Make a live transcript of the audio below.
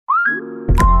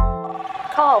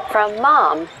call from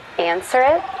Mom. Answer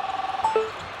it.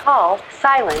 Call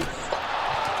silenced.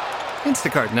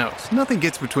 Instacart knows nothing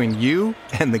gets between you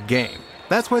and the game.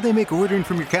 That's why they make ordering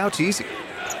from your couch easy.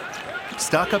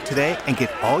 Stock up today and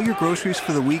get all your groceries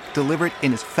for the week delivered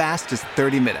in as fast as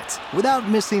 30 minutes without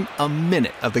missing a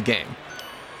minute of the game.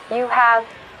 You have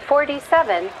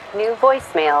 47 new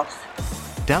voicemails.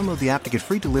 Download the app to get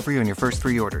free delivery on your first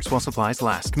 3 orders while supplies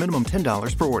last. Minimum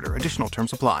 $10 per order. Additional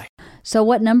terms apply. So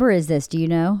what number is this? Do you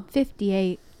know?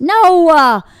 58.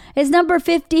 No, it's number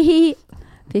 50.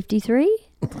 53?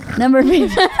 Number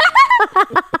 50.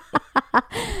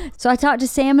 So I talked to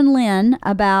Sam and Lynn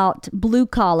about blue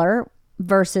collar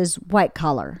versus white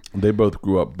collar. They both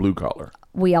grew up blue collar.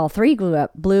 We all three grew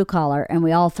up blue collar, and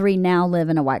we all three now live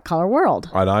in a white collar world.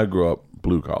 And I grew up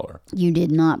blue collar. You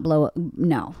did not blow up.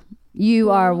 No.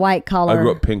 You are white collar. I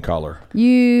grew up pink collar.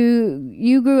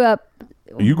 You grew up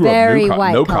You grew very up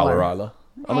white no collar. collar, Isla.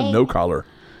 I'm a no collar.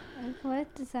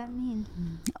 What does that mean?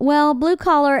 Well, blue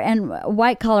collar and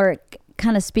white collar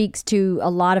kind of speaks to a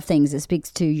lot of things. It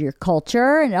speaks to your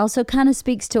culture, and it also kind of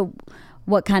speaks to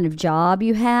what kind of job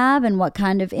you have and what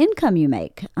kind of income you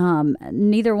make.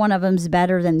 Neither one of them is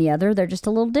better than the other. They're just a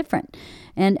little different.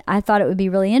 And I thought it would be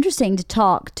really interesting to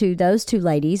talk to those two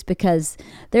ladies because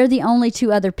they're the only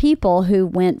two other people who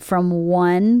went from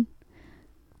one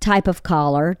type of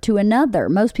collar to another.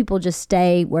 Most people just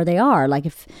stay where they are. Like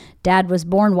if Dad was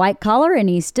born white collar and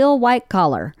he's still white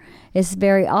collar. It's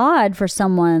very odd for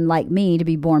someone like me to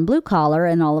be born blue collar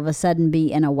and all of a sudden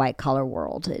be in a white collar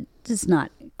world. It's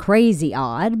not crazy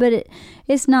odd, but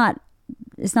it's not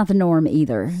the norm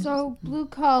either. So blue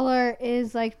collar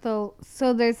is like so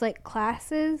there's like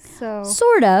classes, so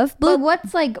Sort of. But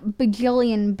what's like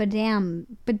bajillion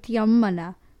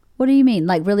badamana? What do you mean?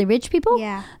 Like really rich people?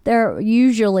 Yeah. They're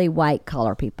usually white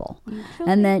collar people.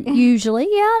 And then usually,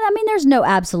 yeah, I mean, there's no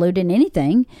absolute in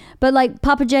anything. But like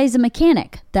Papa Jay's a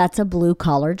mechanic. That's a blue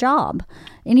collar job.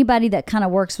 Anybody that kind of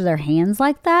works with their hands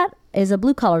like that is a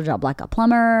blue collar job, like a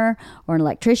plumber or an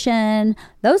electrician.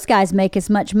 Those guys make as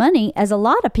much money as a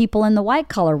lot of people in the white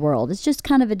collar world. It's just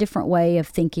kind of a different way of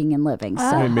thinking and living.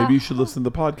 So Hey, maybe you should listen to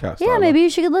the podcast. yeah, Isla. maybe you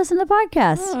should listen to the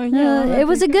podcast. Oh, yeah, It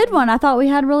was a good one. I thought we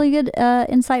had a really good,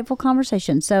 insightful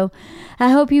conversation. So I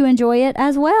hope you enjoy it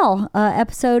as well.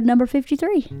 Episode number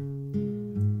 53.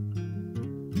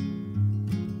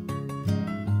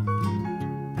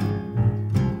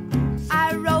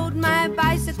 I rode my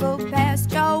bicycle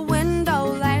past your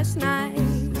window last night.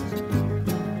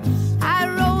 I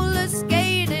roller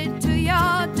skated to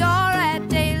your door at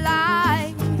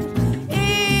daylight.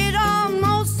 It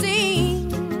almost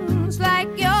seems like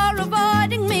you're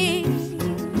avoiding me.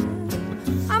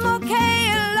 I'm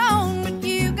okay alone, but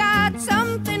you got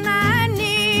something I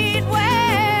need. Well,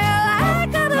 I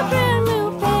got a brand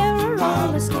new pair of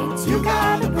roller skates. You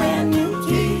got a brand new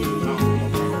key.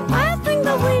 I think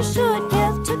that we should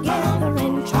get together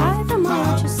and try them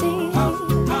out, you see. La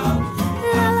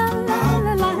la la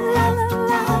la la la la la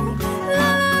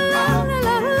la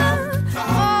la la.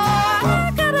 Oh,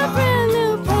 I got a brand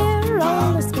new pair of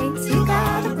roller skates. You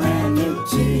got a brand new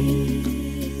key.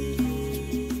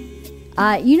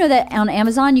 You know that on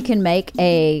Amazon you can make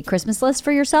a Christmas list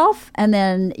for yourself, and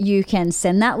then you can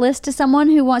send that list to someone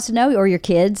who wants to know, or your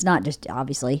kids, not just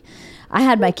obviously. I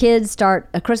had my kids start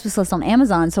a Christmas list on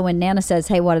Amazon, so when Nana says,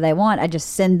 hey, what do they want? I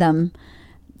just send them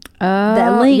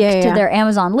that link to their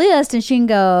Amazon list, and she can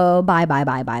go buy,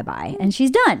 and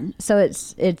she's done. So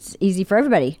it's easy for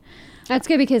everybody. That's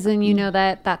good because then you know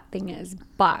that thing is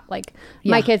bought. Like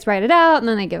my kids write it out and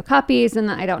then they give copies and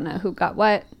then I don't know who got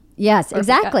what. Yes,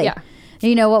 exactly. Yeah.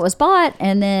 You know what was bought,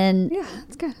 and then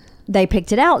That's good. they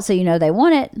picked it out, so you know they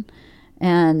want it.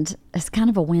 And it's kind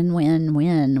of a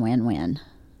win-win-win-win-win.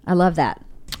 I love that.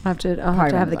 I'll have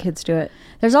to have the kids do it.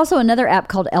 There's also another app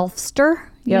called Elfster.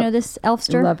 You know this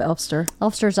Elfster? I love Elfster.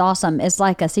 Elfster's awesome. It's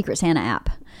like a Secret Santa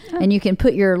app. And you can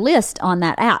put your list on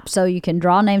that app. So you can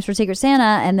draw names for Secret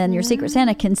Santa, and then your Secret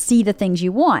Santa can see the things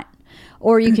you want.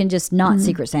 Or you can just not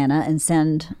Secret Santa and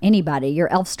send anybody your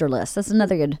Elfster list. That's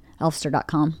another good,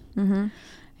 elfster.com.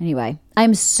 Anyway,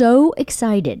 I'm so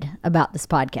excited about this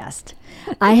podcast.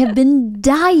 I have been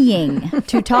dying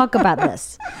to talk about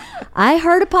this. I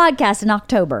heard a podcast in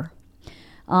October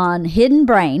on Hidden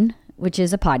Brain, which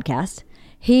is a podcast.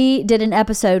 He did an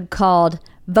episode called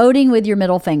Voting with Your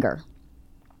Middle Finger.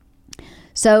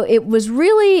 So it was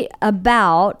really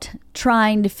about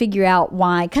trying to figure out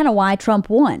why Trump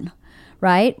won,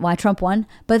 right? Why Trump won.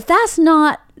 But that's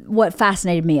not what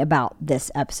fascinated me about this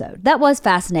episode. That was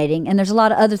fascinating, and there's a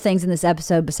lot of other things in this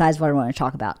episode besides what I want to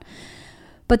talk about.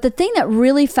 But the thing that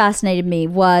really fascinated me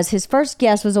was his first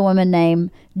guest was a woman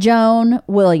named Joan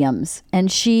Williams, and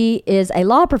she is a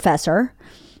law professor,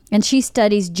 and she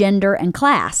studies gender and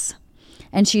class.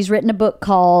 And she's written a book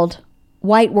called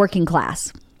White Working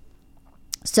Class.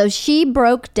 So she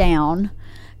broke down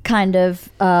kind of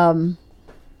our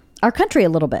country a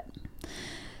little bit.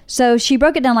 So she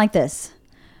broke it down like this.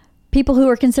 People who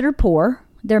are considered poor,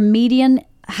 their median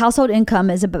household income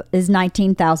is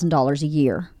 $19,000 a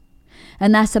year.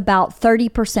 And that's about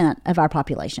 30% of our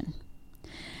population.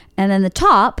 And then the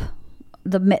top,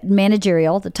 the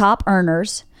managerial, the top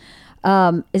earners,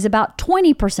 is about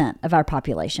 20% of our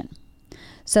population.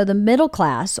 So the middle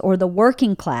class or the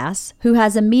working class, who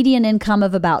has a median income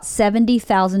of about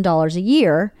 $70,000 a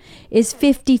year, is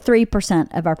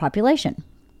 53% of our population.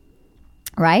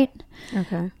 Right?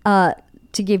 Okay.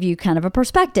 To give you kind of a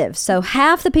perspective. So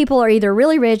half the people are either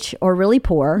really rich or really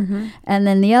poor, and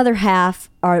then the other half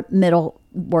are middle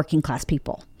working class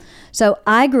people. So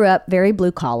I grew up very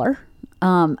blue collar,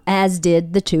 as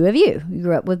did the two of you. You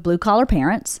grew up with blue collar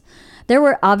parents. There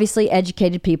were obviously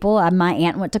educated people. My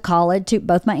aunt went to college.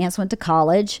 Both my aunts went to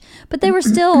college, but they were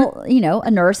still, a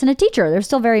nurse and a teacher. They're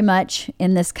still very much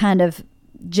in this kind of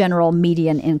general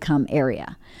median income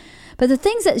area. But the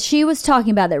things that she was talking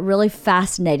about that really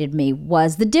fascinated me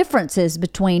was the differences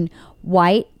between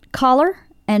white collar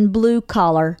and blue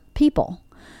collar people.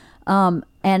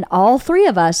 And all three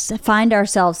of us find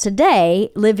ourselves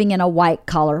today living in a white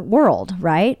collar world,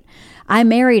 right? I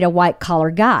married a white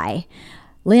collar guy.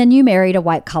 Lynn, you married a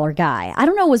white collar guy. I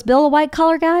don't know, was Bill a white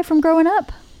collar guy from growing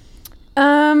up?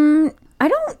 I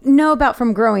don't know about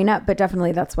from growing up, but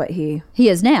definitely that's what he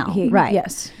is now, right?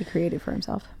 Yes, he created for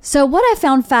himself. So what I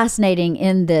found fascinating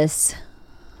in this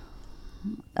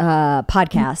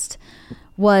podcast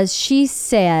was she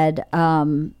said a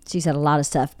lot of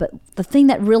stuff, but the thing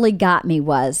that really got me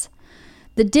was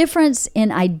the difference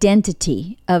in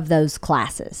identity of those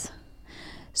classes.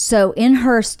 So in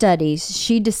her studies,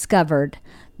 she discovered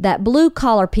that blue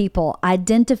collar people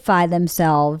identify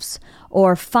themselves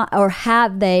or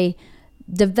have they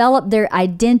develop their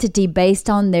identity based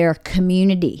on their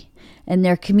community. And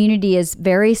their community is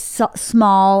very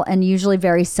small and usually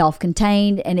very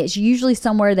self-contained. And it's usually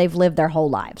somewhere they've lived their whole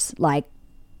lives, like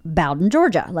Bowden,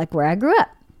 Georgia, like where I grew up.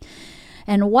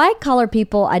 And white collar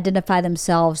people identify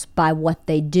themselves by what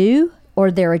they do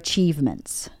or their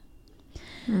achievements.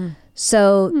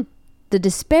 So the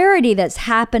disparity that's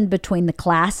happened between the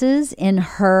classes in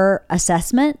her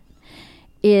assessment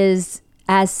is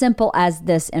as simple as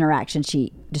this interaction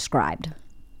she described.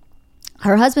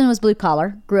 Her husband was blue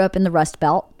collar, grew up in the Rust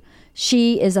Belt.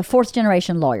 She is a fourth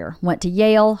generation lawyer, went to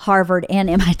Yale, Harvard, and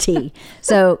MIT.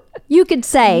 So you could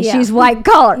say she's white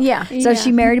collar. So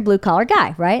she married a blue collar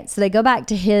guy, right? So they go back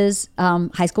to his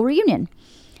high school reunion.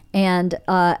 And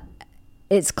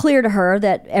it's clear to her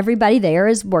that everybody there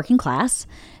is working class,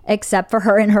 except for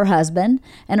her and her husband.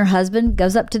 And her husband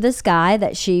goes up to this guy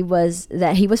that he was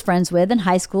friends with in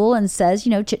high school and says,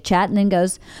 chit chat, and then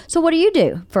goes, "So what do you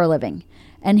do for a living?"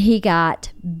 And he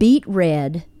got beet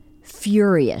red,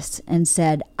 furious, and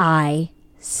said, "I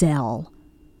sell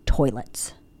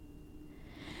toilets."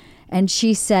 And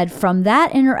she said from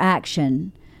that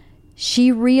interaction,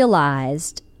 she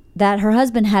realized that her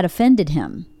husband had offended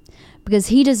him because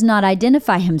he does not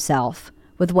identify himself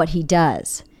with what he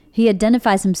does. He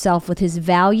identifies himself with his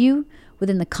value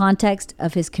within the context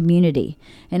of his community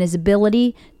and his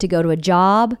ability to go to a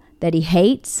job that he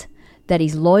hates, that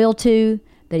he's loyal to,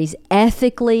 that he's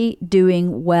ethically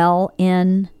doing well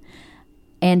in,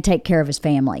 and take care of his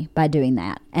family by doing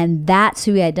that. And that's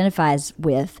who he identifies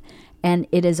with. And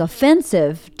it is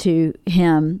offensive to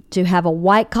him to have a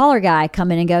white collar guy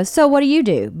come in and go, "So what do you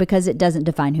do?" Because it doesn't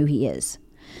define who he is.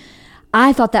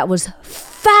 I thought that was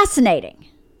fascinating.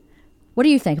 What do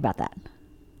you think about that?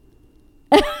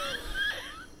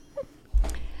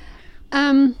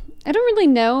 I don't really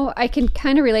know. I can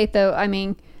kind of relate though. I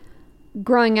mean,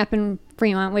 growing up in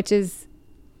Fremont, which is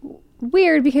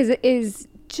weird because it is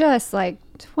just like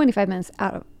 25 minutes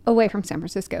away from San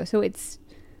Francisco. So it's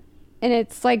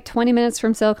like 20 minutes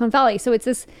from Silicon Valley. So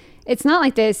it's not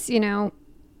like this,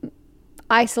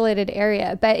 isolated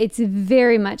area, but it's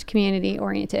very much community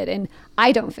oriented, and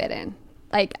I don't fit in.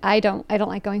 Like I don't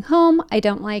like going home. I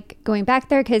don't like going back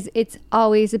there because it's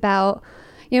always about,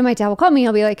 my dad will call me.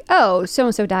 He'll be like, "Oh,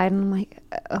 so-and-so died." And I'm like,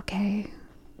 "Okay,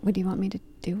 what do you want me to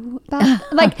do about it?"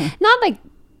 Like, not like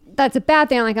that's a bad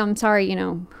thing. I'm like, "I'm sorry,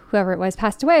 whoever it was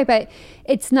passed away," but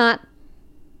it's not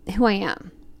who I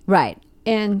am. Right.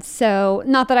 And so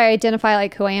not that I identify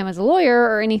like who I am as a lawyer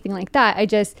or anything like that.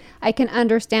 I can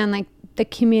understand like the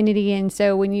community. And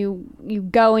so when you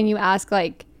go and you ask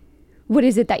like, what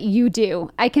is it that you do?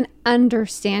 I can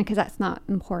understand because that's not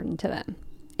important to them.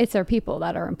 It's their people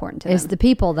that are important to them. It's the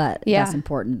people that's Yeah.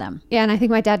 important to them. Yeah, and I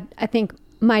think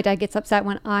my dad gets upset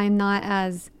when I'm not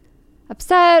as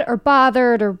upset or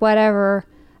bothered or whatever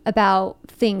about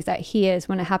things that he is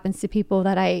when it happens to people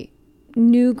that I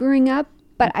knew growing up,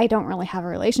 but I don't really have a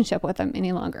relationship with them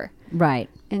any longer. Right.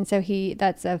 And so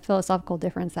that's a philosophical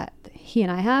difference that he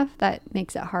and I have that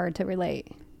makes it hard to relate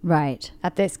Right.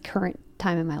 at this current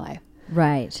time in my life.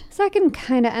 Right. So I can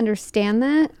kind of understand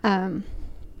that.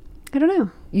 I don't know.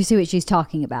 You see what she's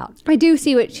talking about. I do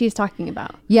see what she's talking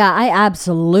about. Yeah, I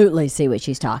absolutely see what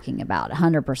she's talking about.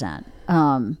 100%.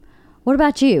 What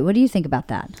about you? What do you think about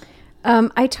that?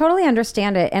 I totally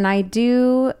understand it. And I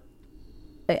do,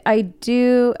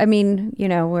 I mean, you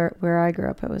know, where I grew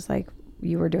up, it was like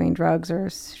you were doing drugs or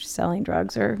selling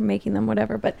drugs or making them,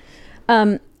 whatever. But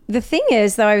the thing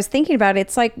is, though, I was thinking about it,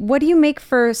 it's like, what do you make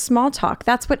for small talk?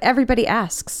 That's what everybody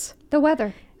asks. The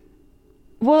weather.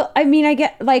 Well, I mean, I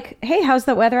get like, hey, how's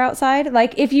the weather outside?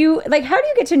 Like, if you, like, how do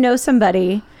you get to know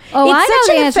somebody? Oh, it's I know such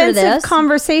the an answer to offensive this.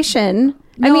 conversation.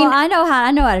 No, I mean, I know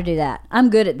how to do that.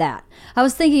 I'm good at that. I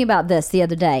was thinking about this the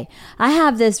other day. I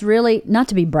have this really, not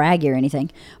to be braggy or anything,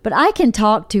 but I can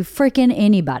talk to freaking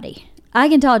anybody. I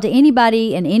can talk to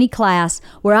anybody in any class.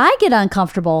 Where I get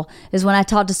uncomfortable is when I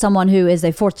talk to someone who is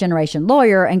a 4th generation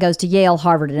lawyer and goes to Yale,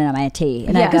 Harvard, and MIT.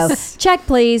 And I go, Yes. check,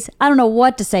 please. I don't know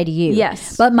what to say to you.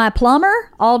 Yes. But my plumber,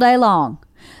 all day long.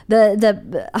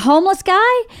 The homeless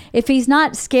guy, if he's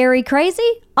not scary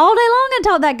crazy, all day long I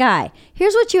talk to that guy.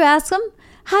 Here's what you ask him.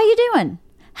 How you doing?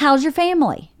 How's your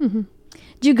family? Mm-hmm.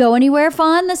 Did you go anywhere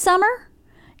fun this summer?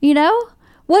 You know?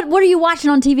 What are you watching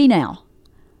on TV now?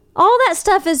 All that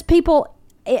stuff is people,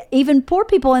 even poor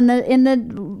people in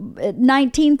the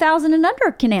 19,000 and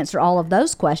under can answer all of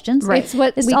those questions. Right. It's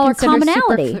what It's we all a consider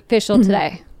commonality. superficial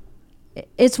today.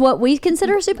 It's what we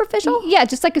consider superficial. Yeah,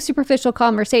 just like a superficial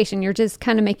conversation. You're just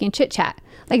kind of making chit chat.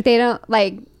 Like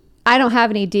I don't have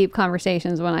any deep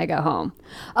conversations when I go home.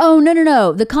 Oh,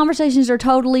 no. The conversations are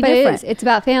totally But different. it's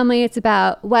about family. It's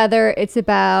about weather. It's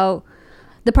about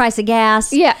The price of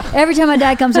gas. Yeah. Every time my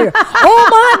dad comes here, oh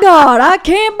my God, I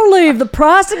can't believe the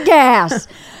price of gas.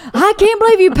 I can't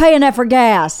believe you paying that for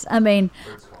gas. I mean,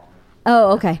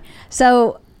 oh, okay.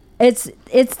 So it's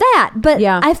that. But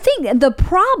Yeah. I think the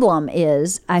problem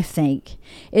is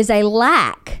a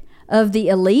lack of the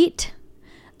elite,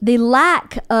 the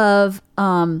lack of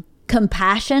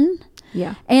compassion,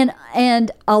 Yeah.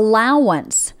 and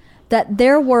allowance that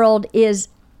their world is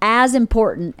as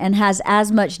important and has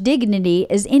as much dignity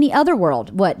as any other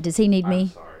world. What does he need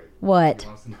me? Sorry. What? He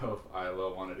wants to know if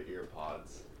Isla wanted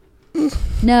earpods.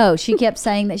 No, she kept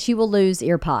saying that she will lose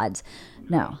earpods.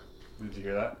 No. Did you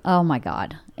hear that? Oh my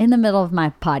God. In the middle of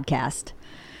my podcast.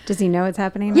 does he know it's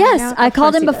happening? Yes, right now? I Of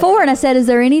called course him he does. before and I said, "Is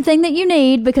there anything that you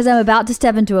need? Because I'm about to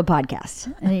step into a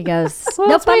podcast." And he goes, well,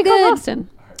 "Nope, that's why I'm you call good." Austin.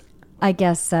 I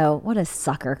guess so. What a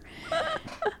sucker.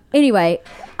 Anyway,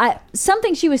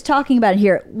 something she was talking about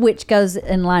here, which goes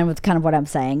in line with kind of what I'm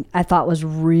saying, I thought was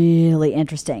really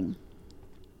interesting.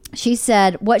 She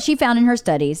said what she found in her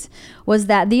studies was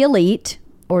that the elite,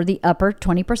 or the upper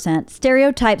 20%,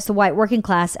 stereotypes the white working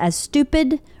class as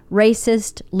stupid,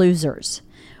 racist losers,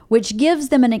 which gives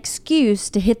them an excuse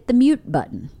to hit the mute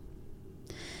button.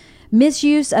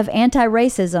 Misuse of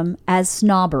anti-racism as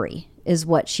snobbery is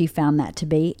what she found that to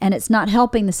be, and it's not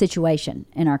helping the situation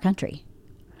in our country.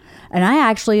 And I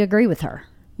actually agree with her.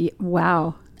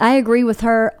 Wow. I agree with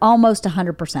her almost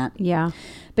 100%. Yeah.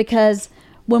 Because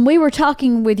when we were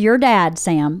talking with your dad,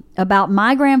 Sam, about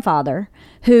my grandfather,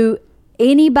 who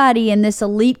anybody in this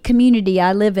elite community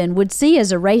I live in would see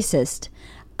as a racist,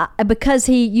 because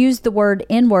he used the word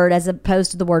N-word as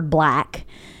opposed to the word black,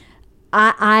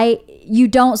 you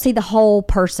don't see the whole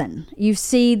person. You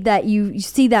see that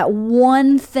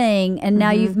one thing, and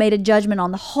now you've made a judgment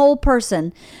on the whole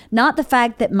person, not the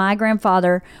fact that my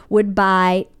grandfather would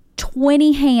buy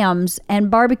 20 hams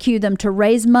and barbecue them to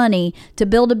raise money to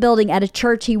build a building at a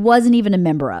church he wasn't even a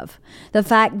member of. The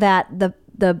fact that the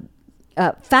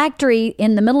factory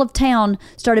in the middle of town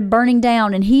started burning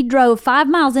down and he drove 5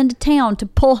 miles into town to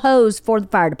pull hose for the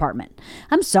fire department.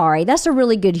 I'm sorry, that's a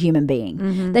really good human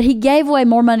being. That he gave away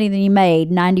more money than he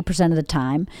made 90% of the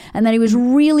time, and that he was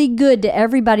really good to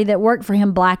everybody that worked for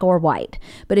him, black or white.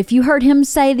 But if you heard him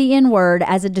say the N-word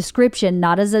as a description,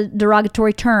 not as a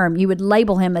derogatory term, you would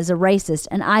label him as a racist,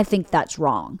 and I think that's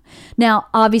wrong. Now,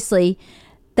 obviously,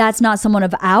 that's not someone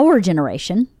of our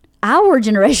generation. Our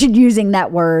generation using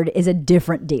that word is a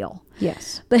different deal.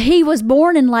 Yes. But he was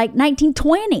born in like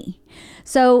 1920.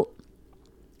 So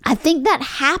I think that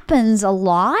happens a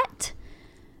lot.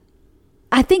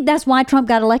 I think that's why Trump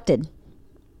got elected.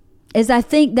 is I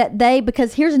think that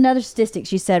because here's another statistic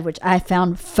she said, which I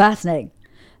found fascinating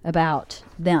about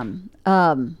them.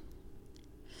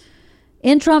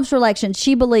 In Trump's election,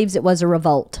 she believes it was a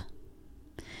revolt.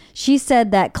 She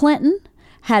said that Clinton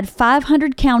had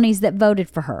 500 counties that voted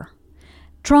for her.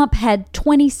 Trump had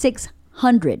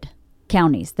 2,600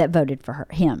 counties that voted for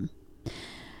him.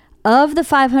 Of the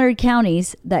 500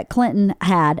 counties that Clinton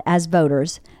had as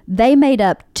voters, they made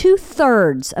up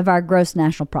 2/3 of our gross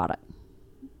national product.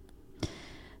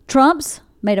 Trump's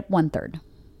made up 1/3.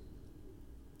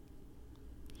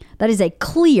 That is a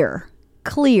clear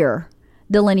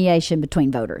delineation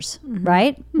between voters,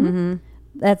 right? Mm-hmm.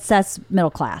 That's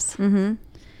middle class. Mm-hmm.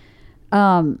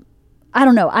 I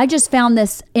don't know. I just found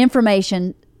this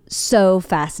information so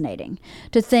fascinating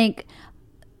to think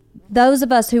those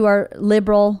of us who are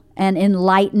liberal and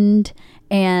enlightened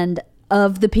and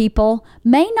of the people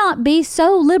may not be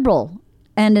so liberal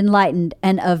and enlightened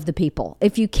and of the people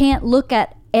if you can't look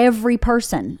at every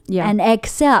person and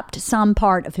accept some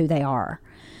part of who they are.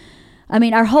 I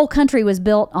mean, our whole country was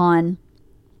built on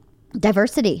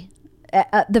diversity,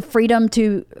 the freedom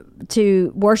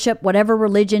to worship whatever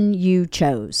religion you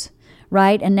chose,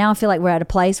 right? And now I feel like we're at a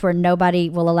place where nobody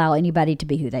will allow anybody to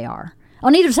be who they are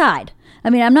on either side. I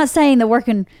mean, I'm not saying the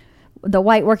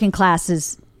white working class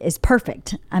is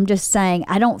perfect. I'm just saying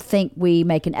I don't think we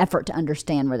make an effort to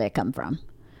understand where they come from.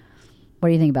 What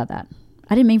do you think about that?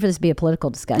 I didn't mean for this to be a political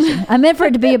discussion. I meant for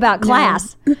it to be about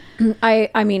class.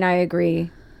 I mean, I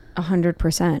agree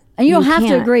 100%. And you don't have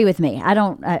to agree with me.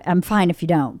 I'm fine if you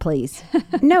don't, please.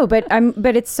 No, but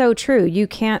it's so true. You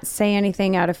can't say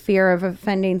anything out of fear of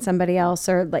offending somebody else,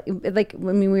 or like I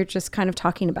mean, we were just kind of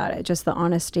talking about it, just the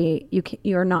honesty.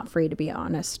 You're not free to be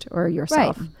honest or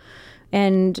yourself. Right.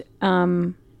 And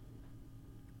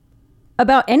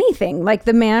about anything, like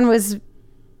the man was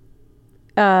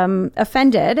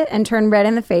offended and turned red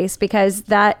in the face because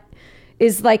that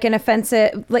is like an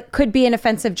offensive, like could be an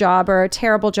offensive job or a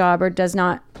terrible job or does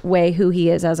not weigh who he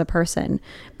is as a person.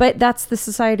 But that's the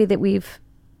society that we've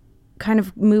kind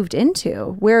of moved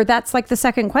into, where that's like the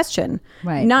second question.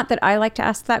 Right. Not that I like to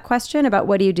ask that question about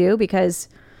what do you do, because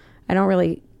I don't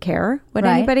really care what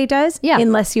anybody does,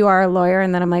 unless you are a lawyer,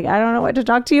 and then I'm like, I don't know what to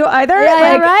talk to you either.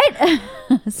 Right?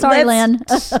 Sorry, Lynn.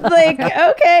 Like,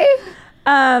 okay.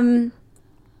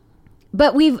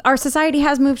 But our society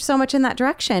has moved so much in that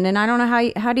direction, and I don't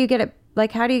know how do you get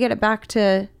it back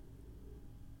to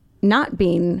not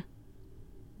being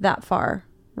that far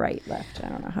right, left. I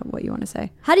don't know what you want to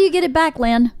say. How do you get it back,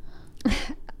 Lynn?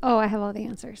 Oh, I have all the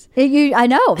answers. I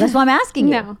know. That's why I'm asking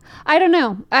you. No, I don't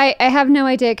know. I have no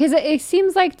idea, because it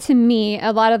seems like to me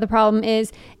a lot of the problem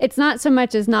is it's not so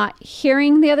much as not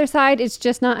hearing the other side. It's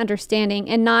just not understanding,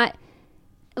 and not,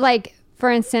 like, for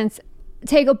instance,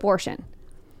 take abortion.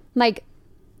 Like,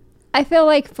 I feel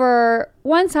like for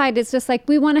one side, it's just like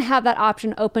we want to have that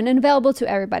option open and available to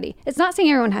everybody. It's not saying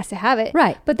everyone has to have it.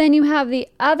 Right. But then you have the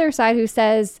other side who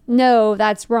says, no,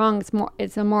 that's wrong.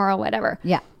 It's immoral, whatever.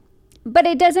 Yeah. But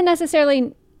it doesn't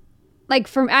necessarily, like,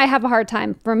 I have a hard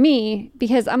time for me,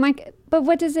 because I'm like, but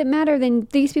what does it matter? Then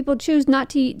these people choose not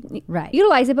to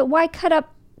utilize it, but why cut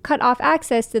off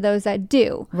access to those that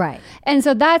do? Right. And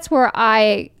so that's where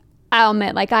I'll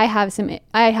admit, like, I have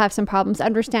some problems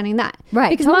understanding that. Right.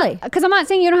 Because totally. I'm not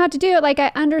saying you don't have to do it. Like,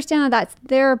 I understand that that's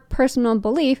their personal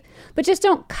belief, but just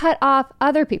don't cut off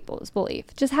other people's belief.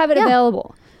 Just have it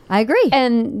available. I agree.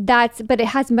 And but it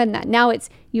hasn't been that. Now it's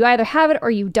you either have it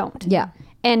or you don't. Yeah.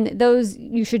 And those,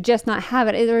 you should just not have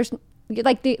it. There's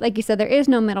like you said, there is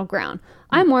no middle ground.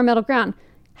 I'm more middle ground.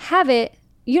 Have it.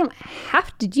 You don't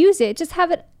have to use it. Just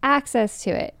have it access to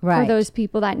it for those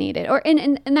people that need it.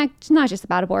 And that's not just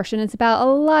about abortion. It's about a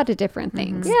lot of different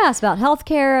things. Yeah, it's about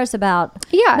healthcare. It's about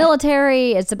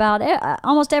military. It's about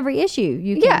almost every issue.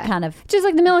 You can kind of just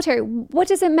like the military. What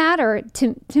does it matter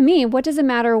to me? What does it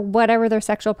matter? Whatever their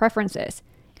sexual preference is,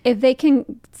 if they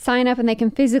can sign up and they can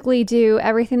physically do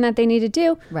everything that they need to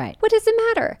do, right? What does it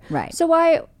matter? Right. So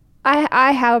why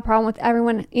I have a problem with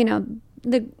everyone. You know,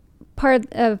 the part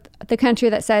of the country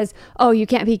that says, oh, you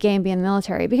can't be gay and be in the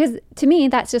military, because to me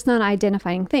that's just not an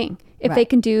identifying thing. If they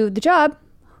can do the job,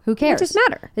 who cares? It doesn't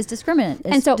matter. It's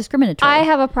discriminatory. And so discriminatory. I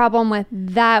have a problem with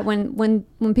that when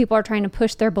people are trying to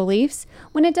push their beliefs,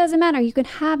 when it doesn't matter. You can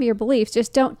have your beliefs,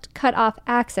 just don't cut off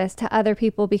access to other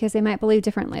people because they might believe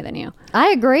differently than you.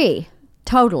 I agree.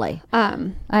 Totally.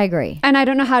 I agree. And I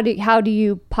don't know how do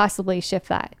you possibly shift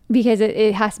that, because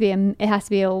it has to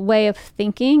be a way of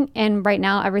thinking, and right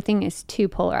now everything is too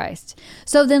polarized.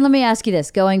 So then let me ask you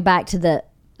this, going back to the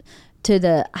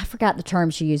I forgot the term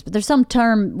she used, but there's some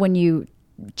term when you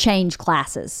change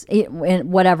classes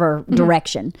in whatever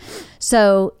direction.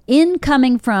 So in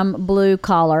coming from blue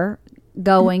collar,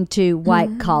 going to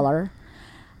white collar,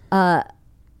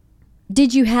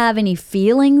 did you have any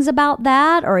feelings about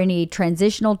that or any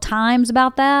transitional times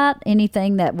about that?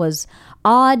 Anything that was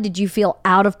odd? Did you feel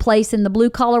out of place in the blue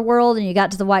collar world and you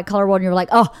got to the white collar world and you were like,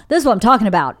 oh, this is what I'm talking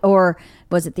about? Or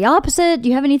was it the opposite? Do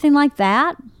you have anything like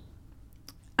that?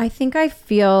 I think I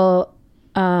feel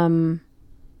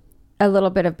a little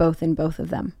bit of both in both of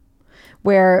them,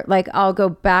 where like I'll go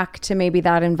back to maybe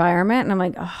that environment and I'm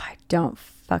like, oh, I don't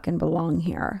fucking belong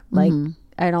here. Like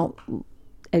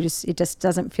it just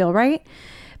doesn't feel right.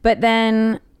 But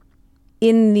then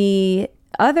in the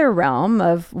other realm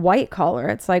of white collar,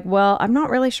 it's like, well, I'm not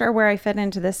really sure where I fit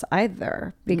into this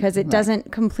either, because it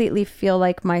doesn't completely feel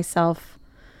like myself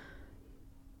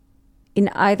in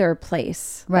either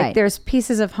place. Right. Like there's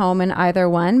pieces of home in either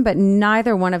one, but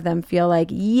neither one of them feel like,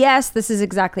 yes, this is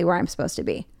exactly where I'm supposed to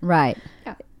be. Right.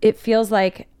 It feels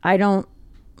like I don't,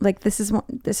 like this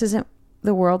isn't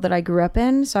the world that I grew up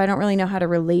in, so I don't really know how to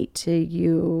relate to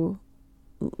you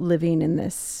living in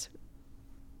this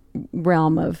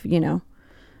realm of, you know,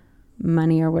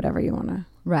 money or whatever you want to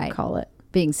call it.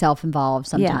 Being self-involved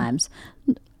sometimes.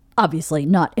 Yeah. Obviously,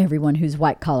 not everyone who's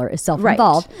white collar is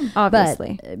self-involved. Right.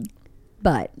 Obviously.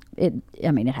 But it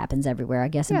happens everywhere, I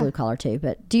guess, in blue collar too.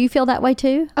 But do you feel that way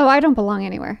too? Oh, I don't belong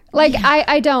anywhere. Like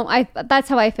I don't. That's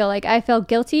how I feel. Like I feel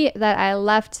guilty that I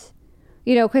left,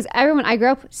 you know, because everyone I grew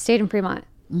up stayed in Fremont,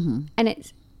 and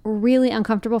it's really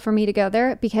uncomfortable for me to go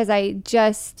there because I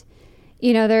just,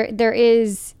 you know, there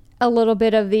is a little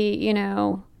bit of the, you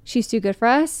know, she's too good for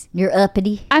us. You're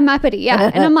uppity. I'm uppity,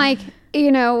 yeah. And I'm like,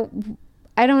 you know,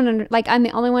 I don't like. I'm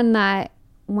the only one that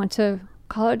went to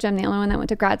college. I'm the only one that went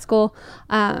to grad school.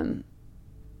 I'm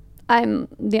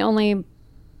the only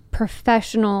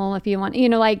professional, if you want, you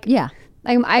know, like, yeah,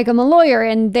 I'm a lawyer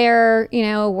and they're, you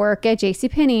know, work at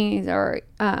JCPenney's or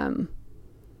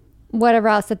whatever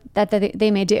else that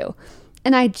they may do.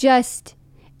 And I just,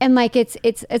 and like,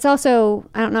 it's also,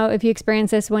 I don't know if you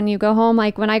experience this when you go home.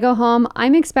 Like when I go home,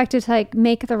 I'm expected to like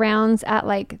make the rounds at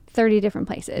like 30 different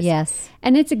places. Yes.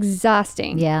 And it's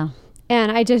exhausting. Yeah.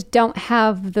 And I just don't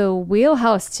have the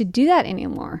wheelhouse to do that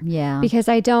anymore. Yeah. Because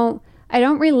I don't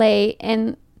relate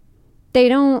and they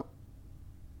don't,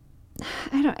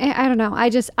 I don't know.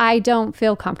 I don't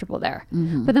feel comfortable there.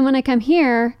 But then when I come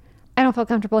here, I don't feel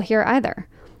comfortable here either.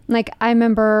 Like I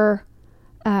remember,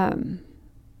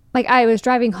 like I was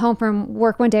driving home from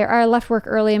work one day, or I left work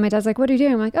early and my dad's like, what are you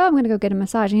doing? I'm like, oh, I'm going to go get a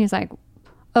massage. And he's like,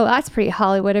 oh, that's pretty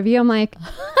Hollywood of you. I'm like,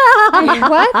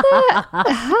 what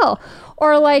the hell?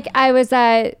 Or like I was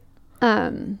at,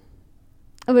 it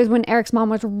was when Eric's mom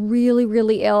was really,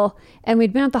 really ill and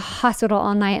we'd been at the hospital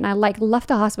all night and I like left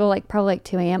the hospital like probably like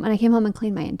 2 a.m. and I came home and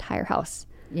cleaned my entire house.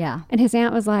 Yeah. And his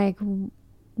aunt was like,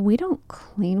 we don't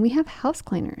clean. We have house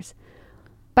cleaners.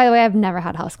 By the way, I've never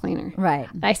had a house cleaner. Right.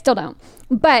 I still don't.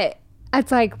 But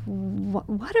it's like,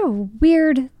 what a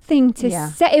weird thing to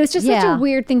say. It was just such a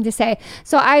weird thing to say.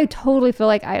 So I totally feel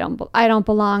like I don't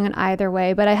belong in either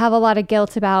way, but I have a lot of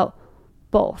guilt about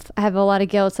both. I have a lot of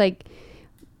guilt like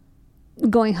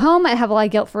going home. I have a lot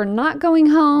of guilt for not going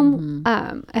home.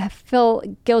 I feel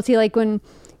guilty like when,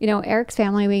 you know, Eric's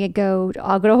family, I'll go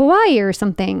to Hawaii or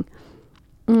something.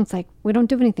 And it's like, we don't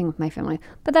do anything with my family.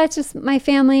 But that's just my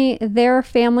family. Their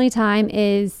family time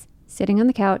is sitting on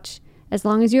the couch. As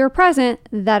long as you're present,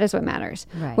 that is what matters.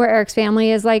 Right. Where Eric's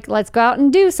family is like, let's go out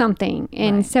and do something.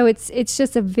 And so it's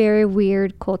just a very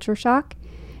weird culture shock.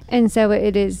 And so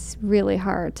it is really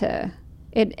hard to,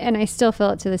 and I still feel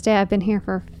it to this day. I've been here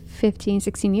for 15,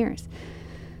 16 years.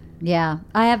 Yeah,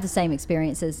 I have the same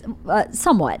experiences,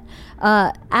 somewhat.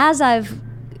 I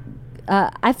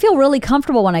feel really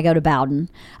comfortable when I go to Bowden.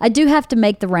 I do have to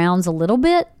make the rounds a little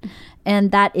bit,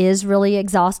 and that is really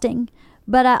exhausting.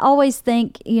 But I always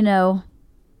think, you know,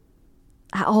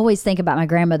 about my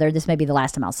grandmother. This may be the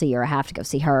last time I'll see her. I have to go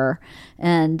see her.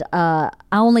 And I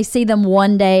only see them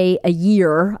one day a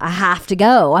year. I have to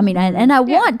go. I mean, and I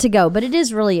want to go, but it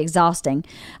is really exhausting.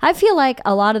 I feel like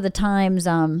a lot of the times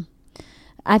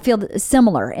I feel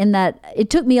similar in that it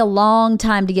took me a long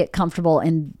time to get comfortable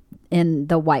in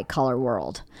the white collar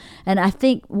world. And I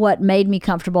think what made me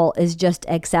comfortable is just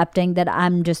accepting that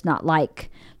I'm just not like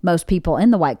most people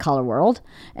in the white collar world,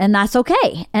 and that's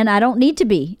okay. And I don't need to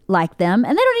be like them,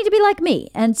 and they don't need to be like me.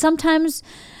 And sometimes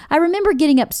I remember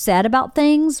getting upset about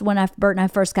things when Bert and I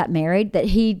first got married that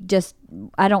he just,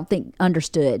 I don't think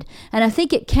understood. And I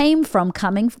think it came from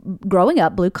growing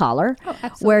up blue collar,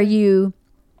 where you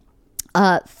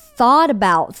thought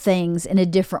about things in a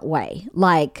different way.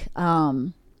 Like,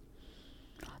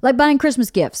 Like buying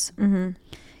Christmas gifts.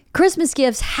 Christmas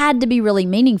gifts had to be really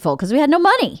meaningful because we had no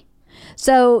money.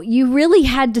 So you really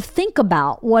had to think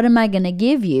about, what am I going to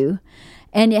give you?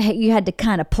 And you had to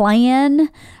kind of plan,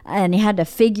 and you had to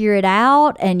figure it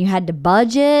out, and you had to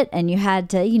budget, and you had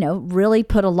to, really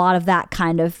put a lot of that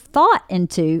kind of thought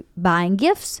into buying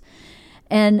gifts.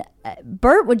 And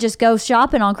Bert would just go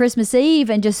shopping on Christmas Eve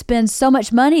and just spend so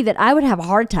much money that I would have a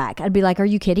heart attack. I'd be like, are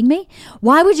you kidding me?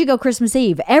 Why would you go Christmas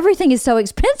Eve? Everything is so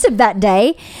expensive that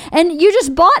day. And you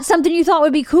just bought something you thought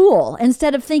would be cool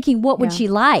instead of thinking, what would she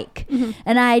like?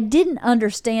 And I didn't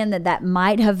understand that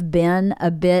might have been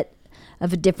a bit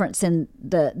of a difference in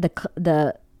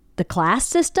the class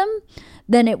system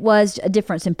than it was a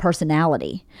difference in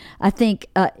personality. I think,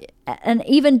 and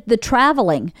even the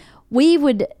traveling, we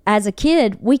would, as a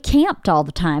kid, we camped all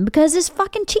the time because it's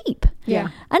fucking cheap. Yeah.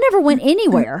 I never went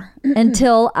anywhere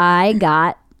until I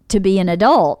got to be an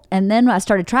adult. And then I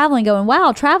started traveling going,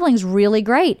 wow, traveling's really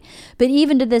great. But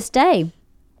even to this day,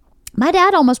 my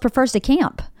dad almost prefers to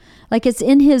camp. Like it's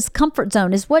in his comfort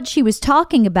zone is what she was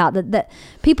talking about, that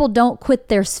people don't quit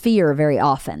their sphere very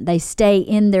often. They stay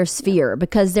in their sphere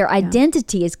because their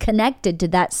identity is connected to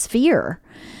that sphere.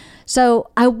 So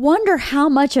I wonder how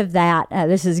much of that,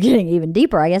 this is getting even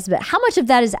deeper, I guess, but how much of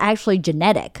that is actually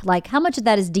genetic? Like how much of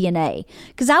that is DNA?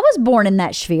 Because I was born in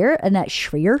that sphere, in the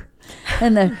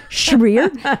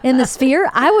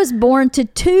sphere. I was born to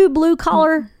 2 blue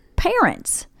collar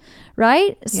parents,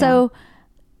 right? Yeah. So,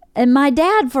 and my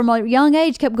dad from a young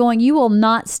age kept going, you will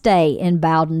not stay in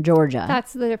Bowden, Georgia.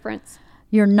 That's the difference.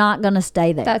 You're not going to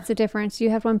stay there. That's the difference.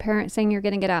 You have one parent saying you're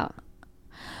going to get out.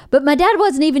 But my dad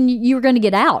wasn't even, you were going to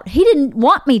get out. He didn't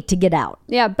want me to get out.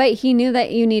 Yeah, but he knew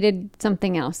that you needed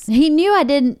something else. He knew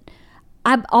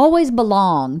I've always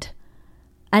belonged.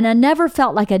 And I never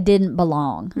felt like I didn't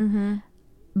belong.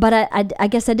 But I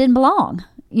guess I didn't belong.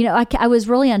 I was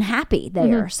really unhappy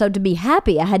there. So to be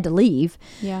happy, I had to leave.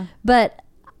 Yeah. But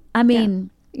I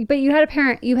mean... Yeah. But you had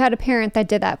a parent that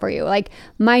did that for you. Like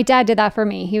my dad did that for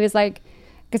me. He was like,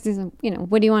 because he's,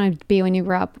 what do you want to be when you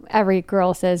grow up? Every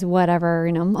girl says whatever,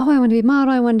 oh, I want to be a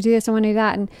model. I want to do this. I want to do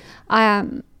that.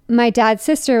 And my dad's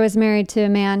sister was married to a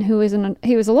man who was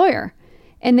he was a lawyer,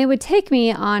 and they would take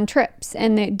me on trips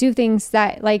and they do things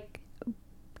that like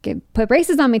put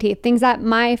braces on my teeth, things that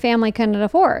my family couldn't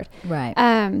afford. Right.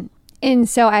 And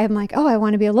so I'm like, oh, I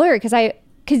want to be a lawyer because I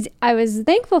was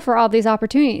thankful for all these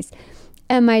opportunities.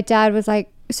 And my dad was like,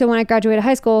 so when I graduated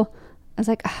high school, I was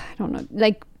like, I don't know,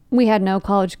 like. We had no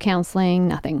college counseling,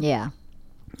 nothing. Yeah.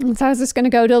 And so I was just going to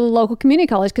go to the local community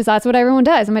college because that's what everyone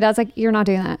does. And my dad's like, you're not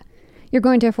doing that. You're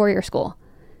going to a 4-year school.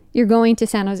 You're going to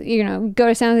San Jose, go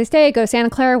to San Jose State, go to Santa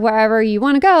Clara, wherever you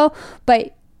want to go.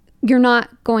 But you're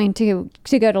not going to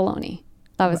go to Loney.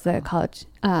 That was the college,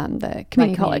 the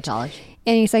community college.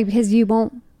 And he's like, because you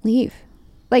won't leave.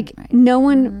 Like no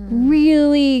one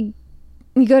really,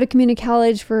 you go to community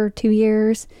college for 2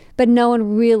 years, but no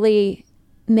one really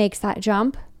makes that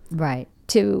jump. Right.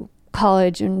 To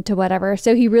college and to whatever.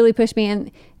 So he really pushed me.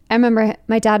 And I remember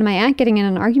my dad and my aunt getting in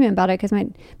an argument about it because my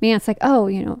aunt's like,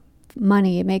 oh,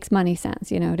 money, it makes money sense,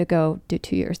 to go do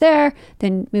 2 years there,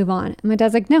 then move on. And my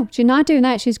dad's like, no, she's not doing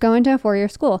that. She's going to a 4-year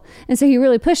school. And so he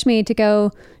really pushed me to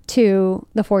go to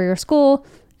the 4-year school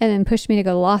and then pushed me to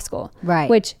go to law school. Right.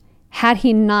 Which had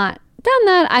he not done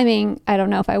that, I mean, I don't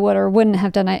know if I would or wouldn't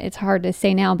have done it. It's hard to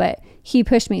say now, but he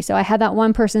pushed me. So I had that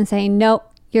one person saying, nope,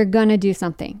 you're going to do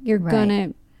something. You're going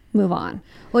to move on.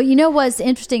 Well, what's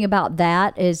interesting about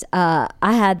that is I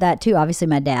had that too, obviously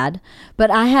my dad, but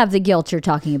I have the guilt you're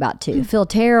talking about too. Feel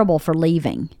terrible for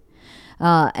leaving.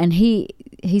 And he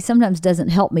sometimes doesn't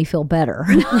help me feel better.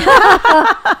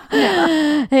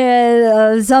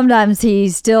 And, sometimes he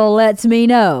still lets me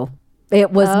know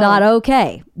it was not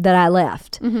okay that I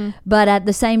left. But at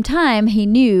the same time, he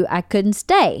knew I couldn't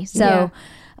stay. So,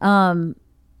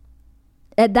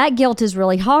 that guilt is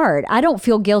really hard. I don't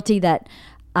feel guilty that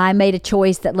I made a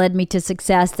choice that led me to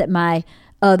success, that my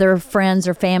other friends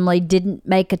or family didn't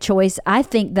make a choice. I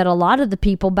think that a lot of the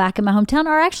people back in my hometown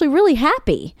are actually really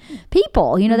happy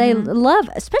people. They love,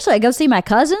 especially I go see my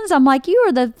cousins. I'm like, you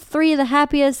are the 3 of the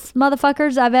happiest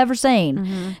motherfuckers I've ever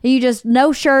seen. You just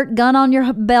no shirt, gun on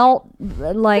your belt,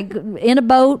 like in a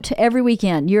boat every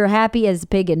weekend. You're happy as a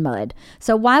pig in mud.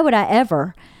 So why would I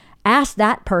ever ask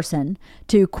that person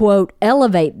to, quote,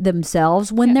 elevate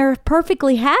themselves when they're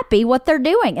perfectly happy what they're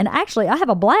doing? And actually, I have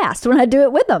a blast when I do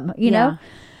it with them, you know?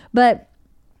 But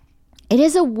it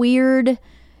is a weird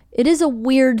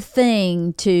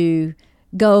thing to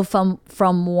go from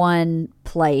one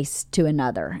place to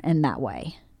another in that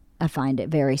way. I find it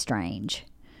very strange.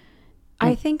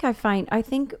 I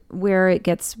think where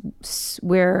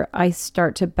I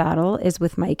start to battle is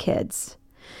with my kids.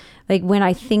 Like when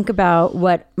I think about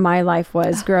what my life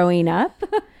was growing up,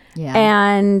 Yeah.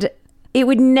 and it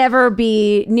would never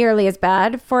be nearly as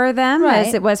bad for them as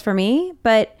Right. it was for me.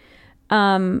 But,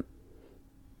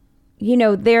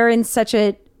 they're in such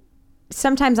a,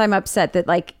 sometimes I'm upset that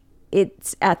like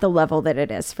it's at the level that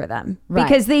it is for them,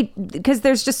 Right. because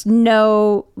there's just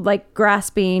no like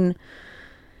grasping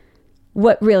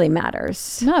what really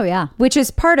matters. Oh, yeah. Which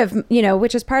is part of my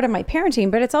parenting,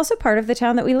 but it's also part of the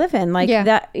town that we live in. Like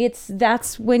Yeah.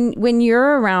 that's when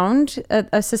you're around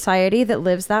a society that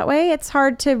lives that way, it's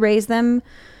hard to raise them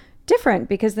different,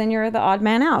 because then you're the odd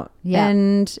man out. Yeah.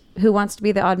 And who wants to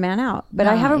be the odd man out? But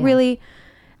I have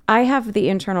I have the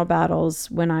internal battles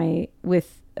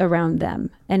around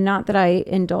them, and not that I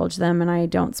indulge them and I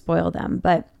don't spoil them,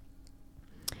 but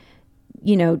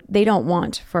they don't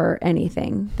want for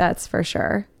anything, that's for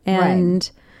sure. And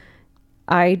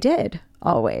I did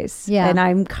always. Yeah. And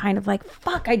I'm kind of like,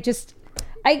 fuck, I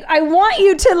want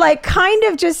you to like kind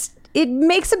of just, it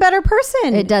makes a better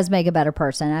person. It does make a better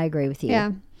person. I agree with you.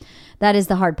 Yeah. That is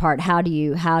the hard part. How do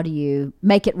you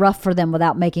make it rough for them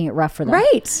without making it rough for them?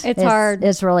 Right. It's hard.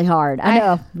 It's really hard. I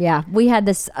know. Yeah. We had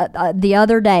this the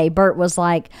other day. Bert was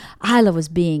like, Isla was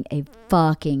being a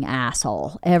fucking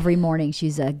asshole. Every morning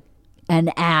she's an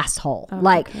asshole.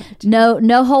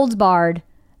 No holds barred.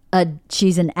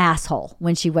 She's an asshole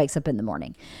when she wakes up in the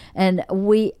morning. And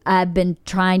I've been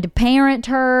trying to parent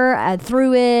her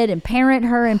through it and parent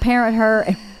her.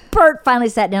 And Bert finally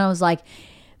sat down and was like,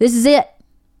 this is it.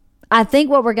 I think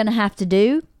what we're going to have to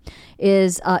do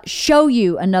is show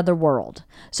you another world.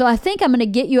 So I think I'm going to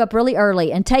get you up really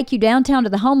early and take you downtown to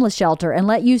the homeless shelter and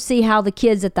let you see how the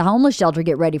kids at the homeless shelter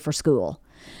get ready for school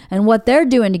and what they're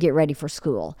doing to get ready for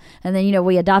school. And then,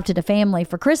 we adopted a family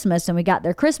for Christmas and we got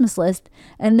their Christmas list,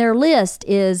 and their list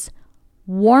is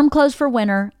warm clothes for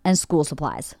winter and school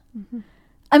supplies. Mm-hmm.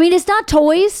 I mean, it's not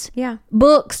toys. Yeah.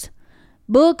 Books,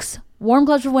 warm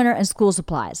clothes for winter, and school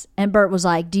supplies. And Bert was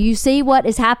like, do you see what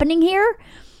is happening here?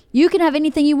 You can have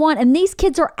anything you want. And these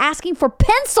kids are asking for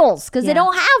pencils because they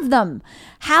don't have them.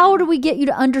 How do we get you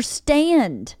to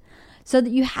understand so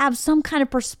that you have some kind of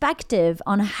perspective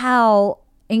on how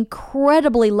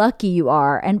incredibly lucky you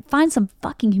are, and find some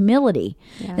fucking humility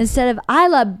instead of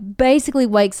Isla basically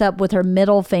wakes up with her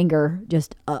middle finger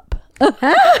just up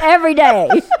every day.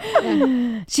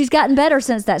 She's gotten better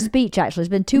since that speech. Actually, it's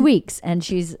been 2 weeks and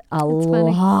she's a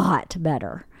lot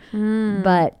better.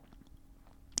 But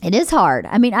it is hard.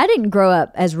 I mean, I didn't grow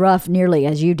up as rough nearly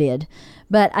as you did,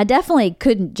 but I definitely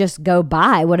couldn't just go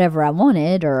buy whatever I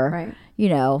wanted or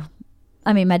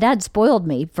I mean, my dad spoiled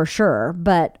me for sure,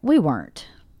 but we weren't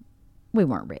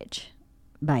rich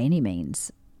by any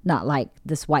means. Not like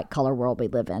this white collar world we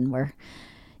live in where,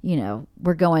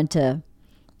 we're going to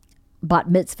bat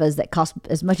mitzvahs that cost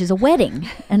as much as a wedding.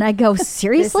 And I go,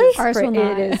 seriously? Ours will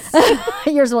not.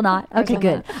 Yours will not. Okay, will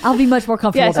good. not. I'll be much more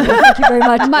comfortable. Yes. then. Thank you very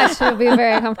much. Much. It'll be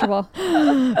very comfortable.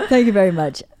 Thank you very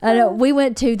much. I know we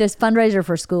went to this fundraiser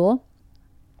for school,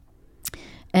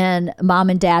 and Mom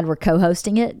and Dad were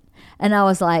co-hosting it. And I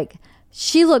was like,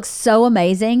 she looks so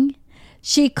amazing.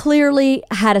 She clearly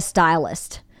had a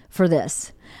stylist for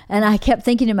this. And I kept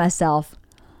thinking to myself,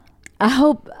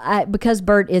 because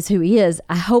Bert is who he is,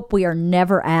 I hope we are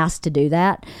never asked to do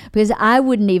that, because I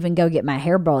wouldn't even go get my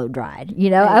hair blow dried.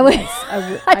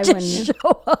 I just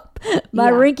show up my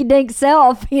rinky-dink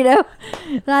self, I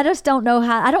just don't know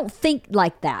how. I don't think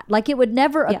like that. Like, it would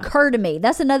never occur to me.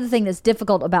 That's another thing that's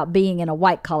difficult about being in a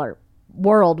white collar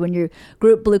world when you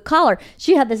grew up blue collar.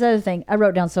 She had this other thing. I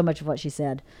wrote down so much of what she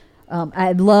said.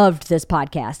 I loved this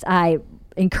podcast. I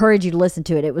encourage you to listen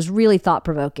to it. It was really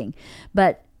thought-provoking.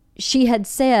 But she had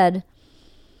said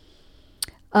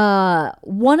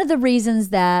one of the reasons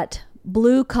that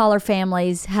blue collar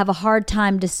families have a hard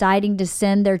time deciding to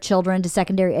send their children to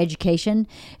secondary education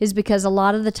is because a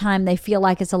lot of the time they feel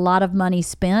like it's a lot of money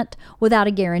spent without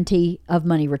a guarantee of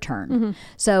money return. Mm-hmm.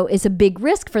 So it's a big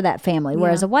risk for that family,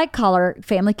 whereas a white collar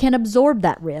family can absorb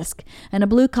that risk and a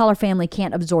blue collar family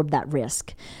can't absorb that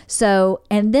risk. So,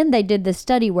 and then they did this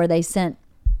study where they sent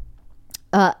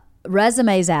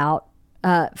resumes out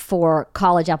for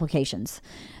college applications.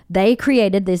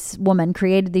 This woman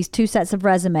created these 2 sets of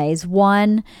resumes.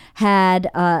 One had,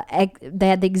 they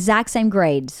had the exact same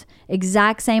grades,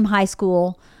 exact same high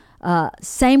school,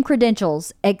 same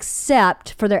credentials,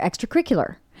 except for their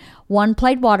extracurricular. One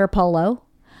played water polo,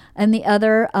 and the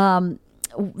other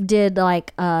did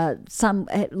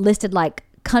listed like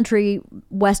country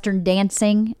western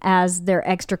dancing as their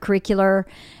extracurricular,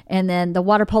 and then the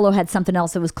water polo had something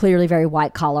else that was clearly very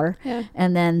white collar,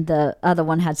 and then the other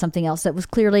one had something else that was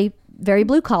clearly very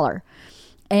blue collar.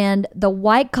 And the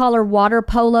white collar water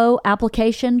polo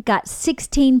application got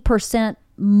 16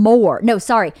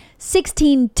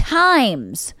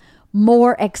 times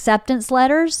more acceptance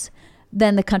letters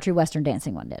than the country western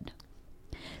dancing one did.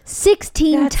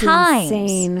 16 That's times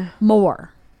insane.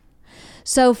 more.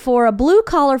 So for a blue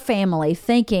collar family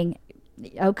thinking,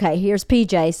 okay, here's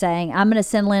PJ saying, I'm going to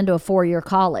send Lynn to a 4-year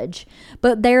college,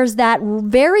 but there's that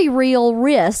very real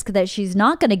risk that she's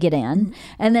not going to get in.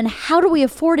 And then how do we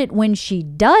afford it when she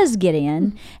does get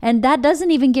in? And that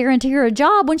doesn't even guarantee her a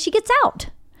job when she gets out.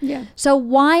 Yeah. So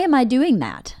why am I doing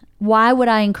that? Why would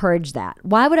I encourage that?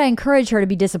 Why would I encourage her to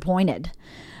be disappointed?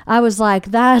 I was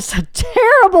like, that's a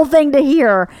terrible thing to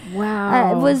hear.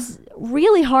 Wow. It was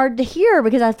really hard to hear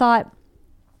because I thought,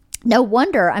 no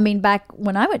wonder. I mean, back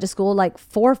when I went to school, like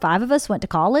 4 or 5 of us went to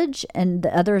college, and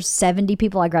the other 70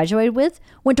 people I graduated with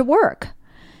went to work,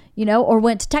 you know, or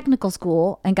went to technical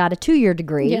school and got a 2-year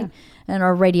degree and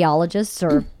are radiologists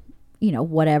or, you know,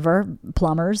 whatever,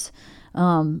 plumbers,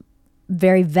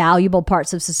 very valuable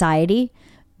parts of society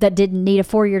that didn't need a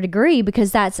 4-year degree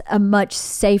because that's a much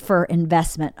safer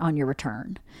investment on your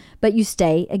return. But you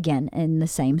stay, again, in the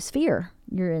same sphere.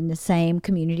 You're in the same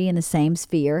community, in the same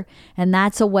sphere. And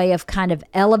that's a way of kind of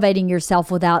elevating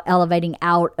yourself without elevating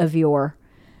out of your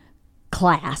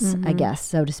class, I guess,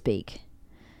 so to speak.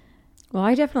 Well,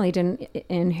 I definitely didn't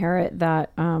inherit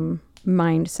that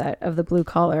mindset of the blue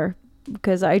collar,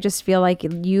 because I just feel like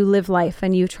you live life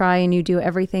and you try and you do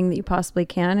everything that you possibly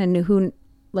can, and who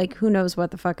knows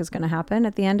what the fuck is going to happen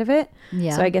at the end of it.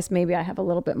 Yeah. So I guess maybe I have a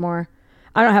little bit more.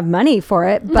 I don't have money for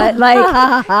it, but like,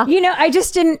 you know, I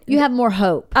just didn't. You have more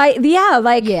hope.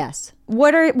 Yes.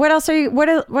 What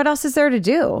else is there to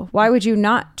do? Why would you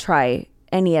not try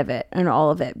any of it and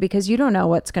all of it? Because you don't know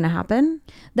what's going to happen.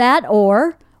 That,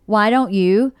 or why don't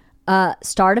you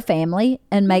start a family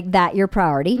and make that your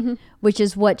priority, which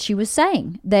is what she was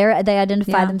saying. They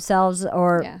identify themselves,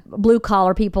 or blue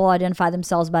collar people identify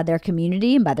themselves by their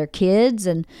community and by their kids,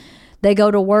 and they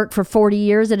go to work for 40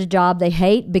 years at a job they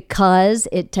hate because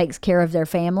it takes care of their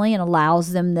family and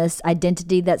allows them this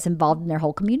identity that's involved in their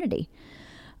whole community,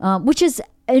 which is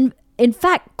in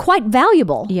fact quite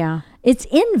valuable. Yeah. It's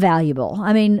invaluable.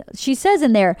 I mean, she says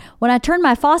in there, when I turn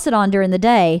my faucet on during the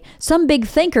day, some big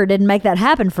thinker didn't make that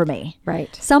happen for me.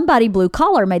 Right. Somebody blue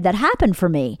collar made that happen for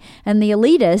me. And the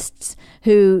elitists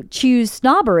who choose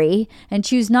snobbery and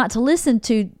choose not to listen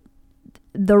to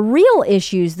the real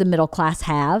issues the middle class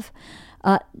have,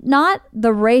 not the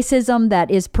racism that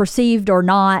is perceived or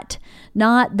not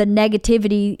the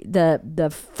negativity, the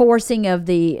forcing of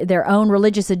their own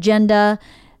religious agenda,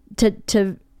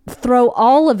 to throw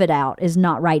all of it out is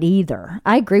not right either.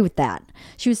 I agree with that.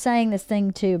 She was saying this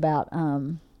thing too about I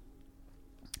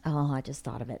just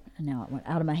thought of it and now it went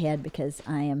out of my head because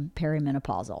I am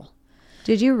perimenopausal.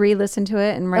 Did you re-listen to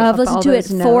it and write I've up listened all to it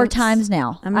those 4 notes? times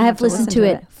now. I'm gonna I have have to listened listen to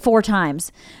to it 4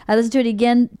 times. I listened to it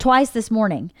again twice this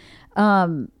morning.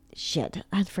 Shit,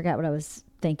 I forgot what I was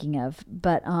thinking of.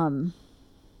 But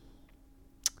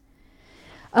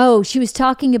she was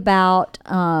talking about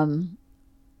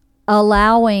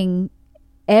allowing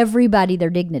everybody their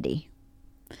dignity.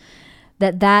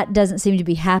 That doesn't seem to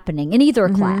be happening in either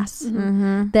class.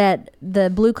 That the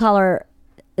blue collar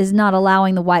is not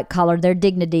allowing the white collar their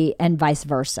dignity and vice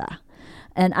versa.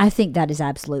 And I think that is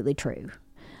absolutely true.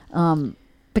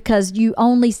 Because you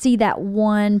only see that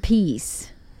one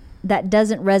piece that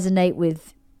doesn't resonate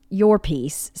with your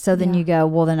piece. So then you go,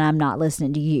 well, then I'm not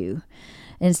listening to you.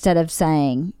 Instead of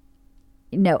saying,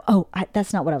 no,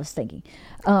 that's not what I was thinking.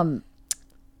 Since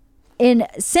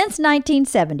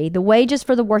 1970, the wages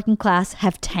for the working class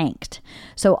have tanked.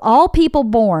 So all people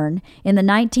born in the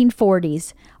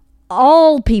 1940s,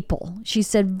 all people, she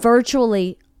said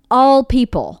virtually all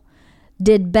people,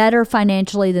 did better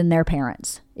financially than their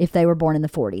parents if they were born in the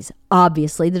 40s.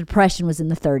 Obviously, the Depression was in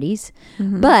the 30s.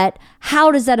 But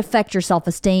how does that affect your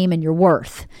self-esteem and your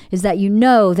worth? Is that you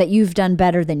know that you've done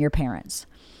better than your parents.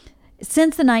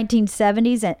 Since the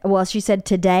 1970s, she said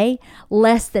today,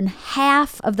 less than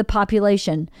half of the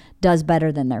population does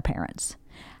better than their parents.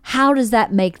 How does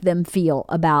that make them feel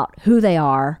about who they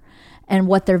are and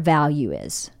what their value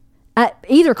is?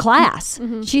 Either class.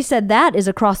 She said that is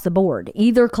across the board.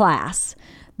 Either class,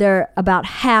 about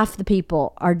half the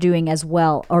people are doing as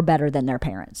well or better than their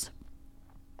parents.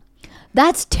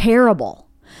 That's terrible.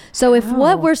 So if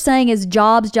what we're saying is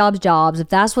jobs, if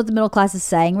that's what the middle class is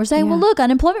saying, we're saying, well, look,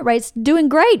 unemployment rate's doing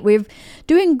great. We're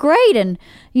doing great, and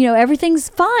everything's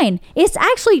fine. It's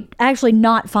actually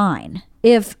not fine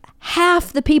if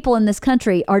half the people in this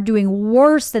country are doing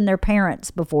worse than their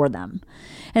parents before them.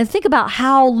 And think about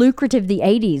how lucrative the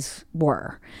 80s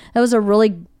were. That was a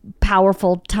really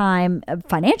powerful time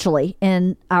financially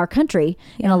in our country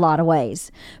in a lot of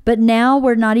ways. But now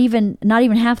we're not even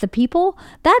half the people.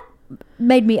 That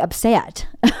made me upset.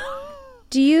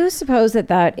 Do you suppose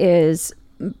that is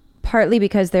partly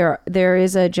because there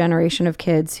is a generation of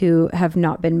kids who have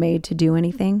not been made to do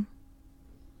anything?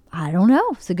 I don't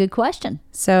know. It's a good question.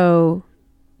 So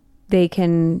they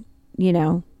can,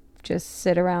 just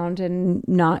sit around and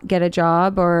not get a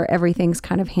job, or everything's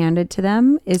kind of handed to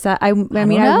them. Is that, I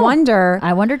wonder.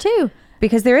 I wonder too.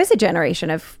 Because there is a generation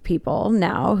of people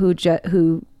now who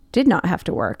did not have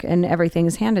to work, and everything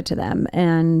is handed to them,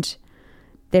 and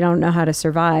they don't know how to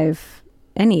survive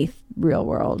any real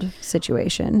world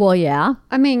situation. Well, yeah.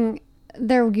 I mean,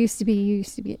 there used to be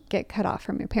get cut off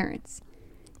from your parents.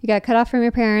 You got cut off from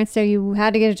your parents, so you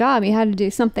had to get a job. You had to do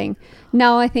something.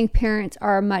 Now I think parents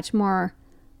are much more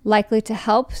likely to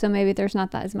help, so maybe there's not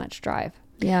that as much drive.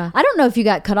 Yeah. I don't know if you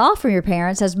got cut off from your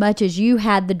parents as much as you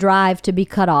had the drive to be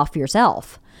cut off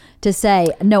yourself, to say,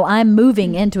 no, I'm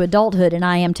moving into adulthood and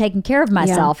I am taking care of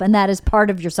myself. And that is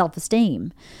part of your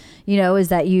self-esteem, is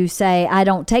that you say, I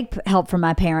don't take help from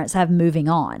my parents, I'm moving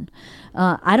on.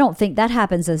 I don't think that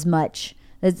happens as much.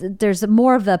 There's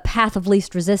more of the path of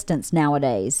least resistance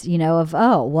nowadays, of,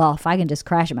 oh, well, if I can just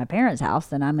crash at my parents' house,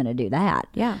 then I'm going to do that.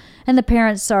 Yeah. And the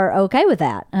parents are okay with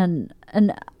that. And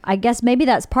I guess maybe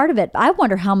that's part of it. I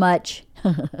wonder how much,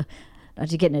 not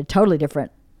to get in a totally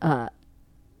different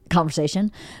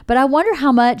conversation, but I wonder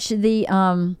how much the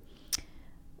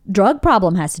drug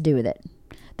problem has to do with it.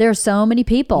 There are so many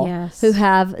people who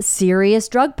have serious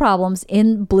drug problems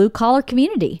in blue collar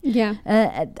community. Yeah.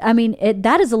 I mean,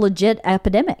 that is a legit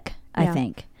epidemic, I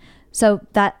think. So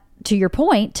that, to your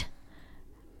point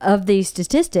of these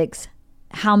statistics,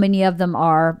 how many of them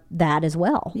are that as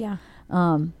well? Yeah.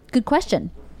 Good question.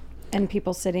 And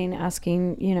people sitting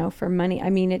asking, for money.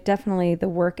 I mean, the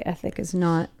work ethic is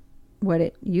not what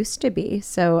it used to be.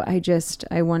 So I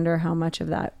wonder how much of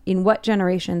that, in what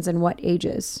generations and what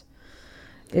ages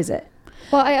is it?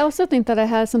 Well, I also think that it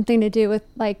has something to do with,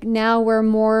 like, now we're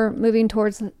more moving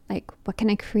towards, like, what can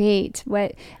I create?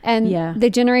 The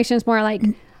generation is more like,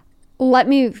 let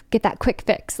me get that quick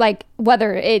fix. Like,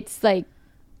 whether it's like,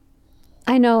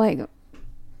 I know, like,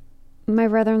 my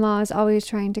brother-in-law is always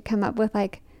trying to come up with,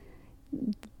 like,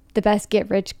 the best get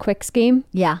rich quick scheme.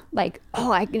 Yeah. Like, oh,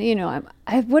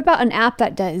 what about an app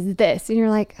that does this? And you're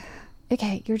like,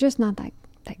 okay, you're just not that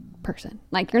person.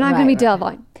 Like, you're not going to be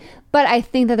delving. But I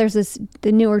think that there's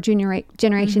the newer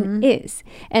generation is,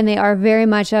 and they are very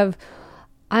much of,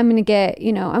 I'm going to get,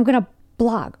 I'm going to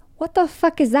blog. What the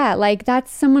fuck is that? Like,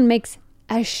 that's someone makes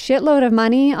a shitload of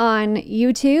money on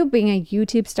YouTube, being a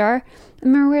YouTube star. I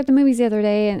remember we were at the movies the other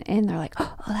day, and they're like,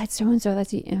 oh, that's so-and-so.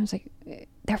 And I was like,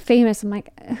 they're famous. I'm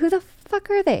like, who the fuck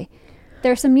are they?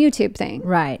 They're some YouTube thing.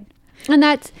 Right. And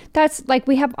that's like,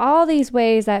 we have all these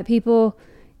ways that people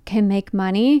can make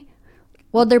money.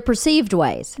 Well, they're perceived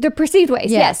ways.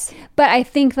 Yes. But I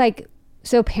think, like,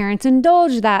 so parents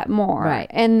indulge that more. Right.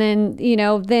 And then,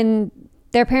 then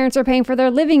their parents are paying for their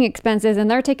living expenses,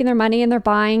 and they're taking their money and they're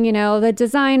buying, the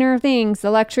designer things, the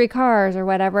luxury cars or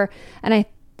whatever. And I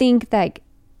think that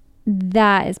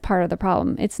is part of the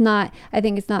problem. I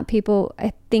think it's not people.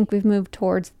 I think we've moved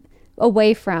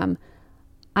away from,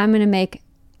 I'm going to make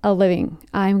a living.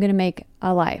 I'm going to make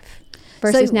a life.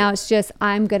 Versus now it's just,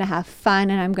 I'm going to have fun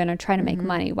and I'm going to try to make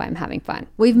money while I'm having fun.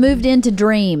 We've moved into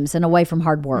dreams and away from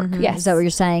hard work. Yes. Is that what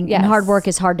you're saying? Yes. And hard work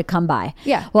is hard to come by.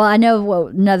 Yeah. Well, I know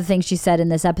another thing she said in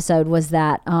this episode was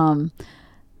that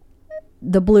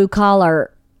the blue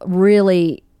collar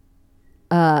really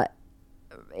hard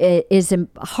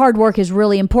work is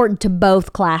really important to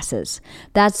both classes.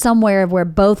 That's somewhere where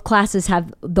both classes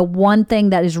have the one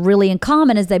thing that is really in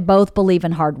common is they both believe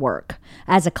in hard work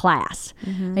as a class.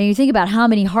 And you think about how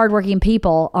many hardworking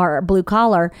people are blue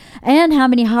collar and how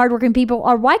many hardworking people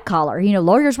are white collar.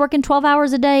 Lawyers working 12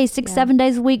 hours a day, 7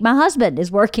 days a week. My husband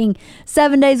is working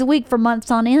 7 days a week for months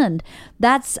on end.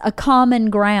 That's a common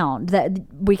ground that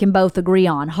we can both agree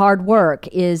on. Hard work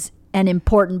is an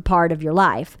important part of your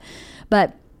life.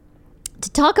 But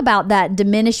to talk about that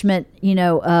diminishment,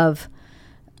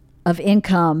 of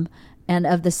income and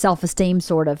of the self-esteem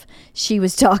sort of, she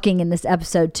was talking in this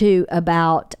episode too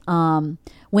about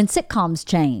when sitcoms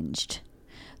changed.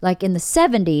 Like in the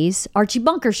 70s, Archie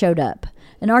Bunker showed up.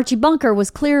 And Archie Bunker was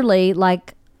clearly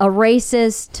like a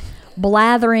racist,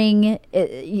 blathering,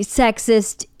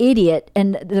 sexist idiot,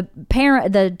 and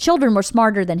the children were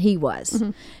smarter than he was.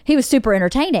 He was super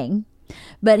entertaining,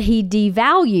 but he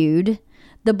devalued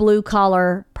the blue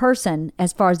collar person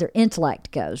as far as their intellect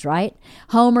goes, right?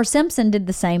 Homer Simpson did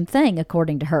the same thing,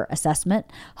 according to her assessment.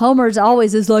 Homer's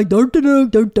always is like,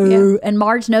 and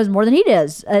Marge knows more than he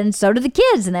does, and so do the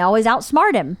kids, and they always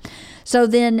outsmart him. So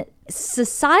then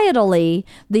societally,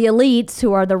 the elites,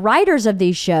 who are the writers of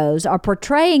these shows, are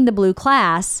portraying the blue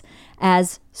class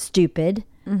as stupid,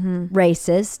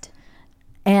 racist,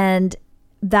 and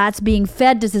that's being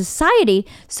fed to society.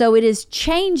 So it is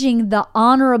changing the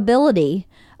honorability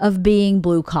of being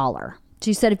blue collar.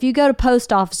 She said, if you go to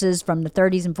post offices from the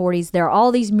 30s and 40s, there are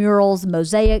all these murals,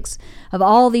 mosaics of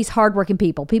all these hardworking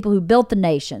people who built the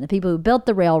nation, the people who built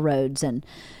the railroads, and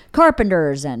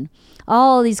carpenters, and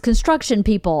all these construction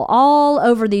people all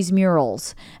over these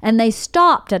murals. And they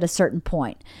stopped at a certain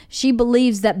point. She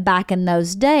believes that back in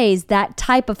those days, that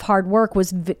type of hard work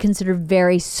was considered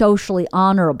very socially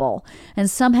honorable. And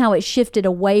somehow it shifted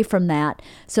away from that.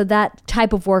 So that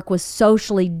type of work was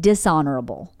socially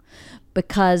dishonorable,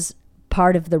 because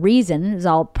part of the reason is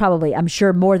all probably, I'm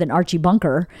sure, more than Archie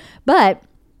Bunker. But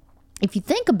if you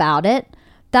think about it,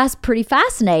 that's pretty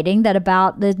fascinating that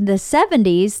about the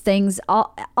 70s,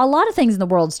 a lot of things in the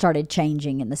world started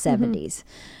changing in the 70s.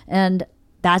 And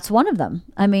that's one of them.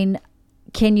 I mean,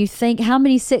 can you think, how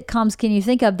many sitcoms can you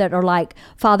think of that are like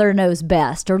Father Knows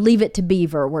Best or Leave It to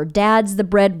Beaver, where dad's the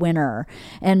breadwinner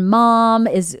and mom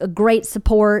is a great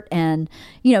support? And,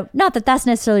 not that that's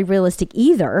necessarily realistic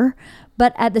either,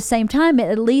 but at the same time,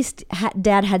 at least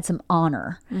dad had some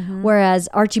honor. Whereas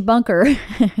Archie Bunker,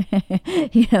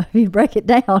 if you break it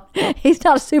down, he's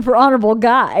not a super honorable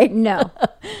guy. No.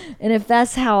 And if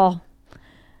that's how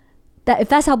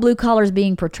blue collar is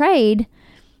being portrayed,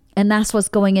 and that's what's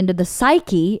going into the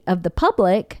psyche of the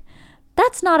public,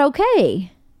 that's not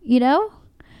okay.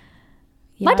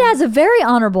 My dad's a very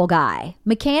honorable guy.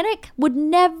 Mechanic, would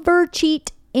never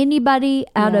cheat anybody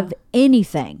out of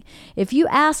anything. If you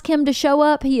ask him to show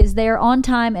up, he is there on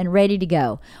time and ready to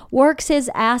go. Works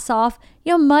his ass off.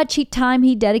 Much time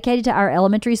he dedicated to our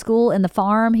elementary school and the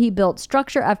farm. He built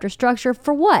structure after structure.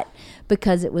 For what?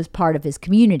 Because it was part of his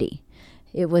community.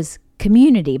 It was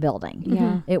community building.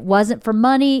 Yeah. It wasn't for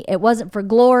money. It wasn't for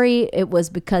glory. It was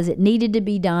because it needed to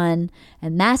be done.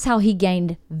 And that's how he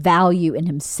gained value in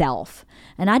himself.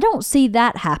 And I don't see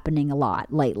that happening a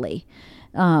lot lately.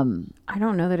 I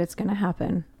don't know that it's going to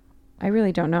happen. I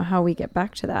really don't know how we get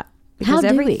back to that. How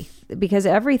do we? Because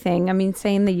everything,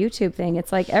 saying the YouTube thing,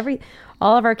 it's like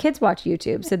all of our kids watch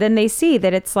YouTube. So then they see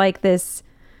that it's like this,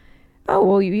 oh,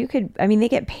 well, you could, they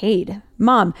get paid.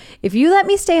 Mom, if you let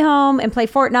me stay home and play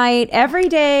Fortnite every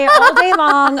day, all day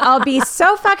long, I'll be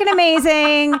so fucking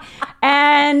amazing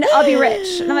and I'll be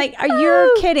rich. And I'm like,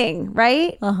 you're kidding,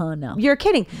 right? No. You're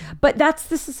kidding. But that's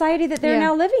the society that they're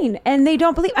now living. And they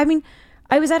don't believe,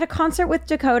 I was at a concert with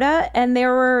Dakota, and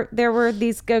there were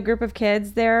these group of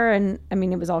kids there, and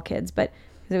it was all kids, but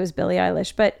it was Billie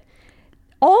Eilish, but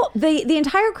all the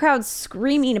entire crowd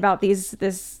screaming about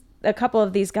a couple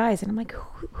of these guys, and I'm like,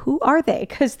 who are they?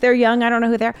 Because they're young, I don't know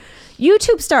who they're.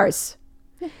 YouTube stars.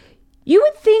 You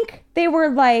would think they were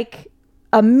like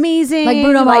amazing, like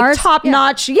Bruno Mars, top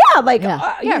notch,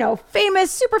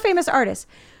 famous, super famous artists.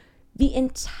 The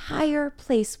entire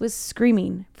place was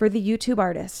screaming for the YouTube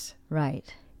artists. Right.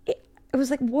 It was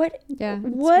like, what? Yeah.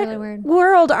 What really weird.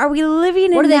 world are we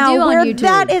living What in do they now? do on where YouTube?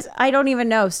 That is, I don't even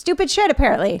know. Stupid shit.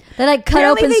 Apparently, They like cut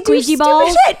Apparently open they do squeaky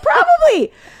balls. Stupid shit.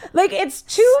 Probably. Like it's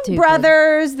two Stupid.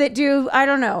 brothers that do. I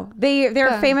don't know.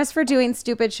 They're famous for doing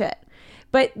stupid shit,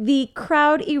 but the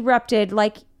crowd erupted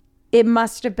like it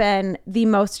must have been the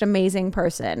most amazing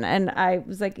person. And I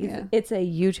was like, it's a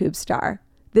YouTube star.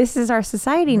 This is our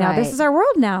society now. Right. This is our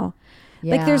world now.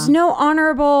 Yeah. Like there's no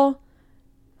honorable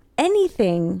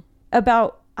anything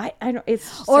about I don't.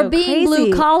 It's Or so being crazy.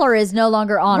 blue collar is no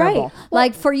longer honorable. Right.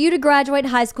 Like for you to graduate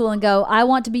high school and go, I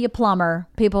want to be a plumber.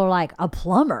 People are like, a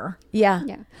plumber? Yeah.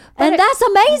 Yeah. And that's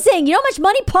amazing. You know how much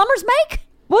money plumbers make?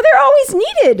 Well, they're always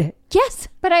needed. Yes.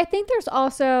 But I think there's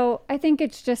also, I think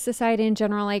it's just society in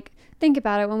general. Like, think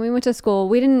about it. When we went to school,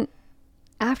 we didn't,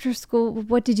 after school,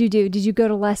 what did you do? Did you go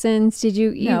to lessons? Did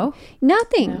you? No.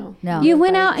 Nothing. No. You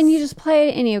went out and you just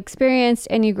played and you experienced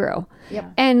and you grew.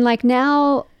 Yep. And like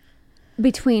now,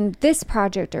 between this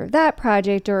project or that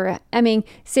project, or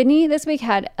Sydney this week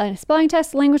had a spelling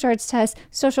test, language arts test,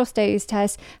 social studies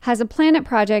test, has a planet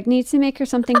project, needs to make her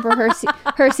something for her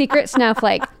her secret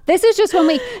snowflake. This is just 1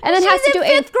 week, and then has to do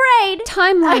a 5th grade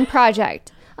timeline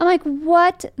project. I'm like,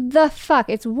 what the fuck?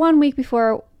 It's 1 week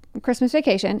before Christmas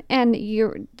vacation, and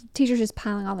you're teachers just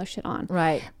piling all this shit on.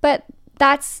 Right. But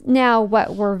that's now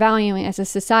what we're valuing as a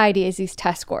society is these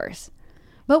test scores.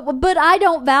 But I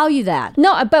don't value that.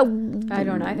 No, but I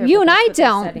don't either. you but and that's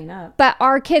I what they're setting don't. up. But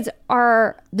our kids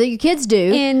are The kids do.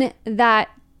 in that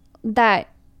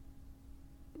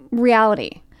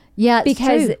reality. Yeah, it's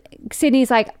Because true.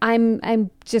 Sydney's like, I'm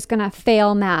just gonna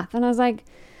fail math, and I was like,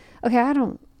 okay, I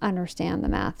don't understand the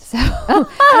math, so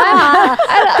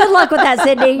Good luck with that,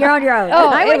 Sydney. You're on your own. Oh,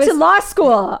 I it went to was- law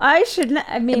school. I should not.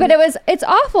 I mean, but it's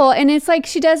awful, and it's like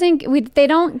they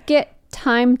don't get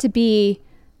time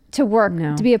to work,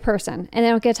 No. to be a person, and they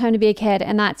don't get time to be a kid,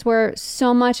 and that's where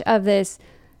so much of this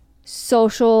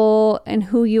social and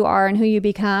who you are and who you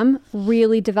become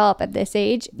really develop at this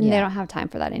age, and they Yeah. don't have time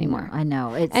for that anymore. I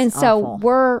know. It's And so awful.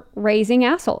 we're raising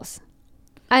assholes.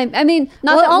 I mean,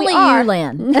 not Well, that only we are. you,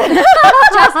 Lynn.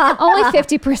 Only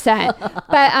 50%.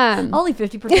 But Only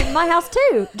 50% in my house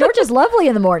too. George is lovely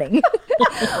in the morning.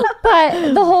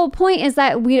 but the whole point is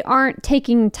that we aren't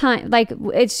taking time. Like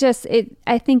it's just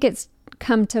I think it's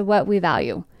come to what we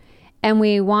value, and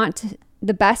we want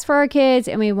the best for our kids,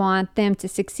 and we want them to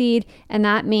succeed, and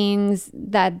that means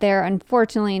that they're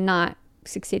unfortunately not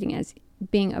succeeding as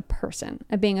being a person,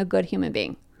 being a good human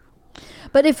being.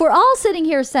 But if we're all sitting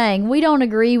here saying we don't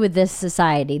agree with this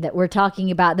society that we're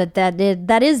talking about,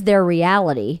 that is their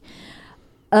reality,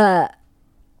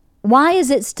 why is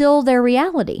it still their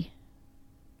reality?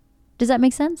 Does that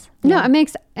make sense? No, it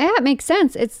makes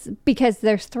sense. It's because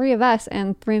there's 3 of us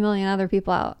and 3 million other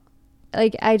people out.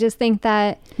 Like I just think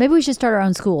that Maybe we should start our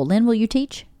own school. Lynn, will you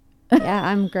teach? yeah,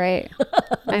 I'm great.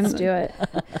 let's do it.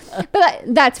 But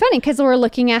that's funny because we're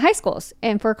looking at high schools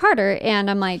and for Carter, and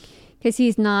I'm like, because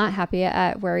he's not happy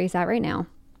at where he's at right now.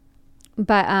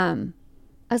 But I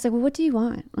was like, well, what do you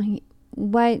want? Like,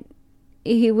 what?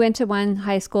 He went to one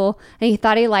high school and he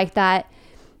thought he liked that.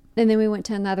 And then we went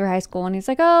to another high school and he's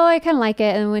like, oh, I kind of like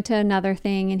it. And we went to another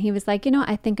thing. And he was like,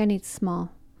 I think I need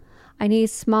small. I need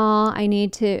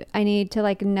to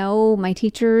like know my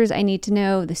teachers. I need to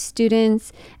know the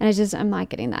students. And I'm not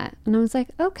getting that. And I was like,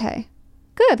 okay,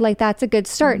 good. Like that's a good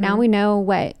start. Now we know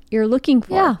what you're looking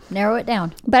for. Yeah, narrow it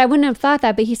down. But I wouldn't have thought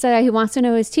that. But he said he wants to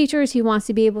know his teachers. He wants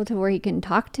to be able to where he can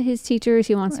talk to his teachers.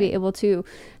 He wants to be able to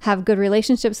have good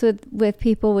relationships with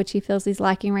people, which he feels he's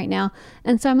lacking right now.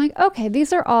 And so I'm like, okay,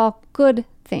 these are all good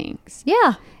things.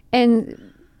 Yeah.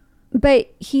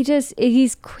 But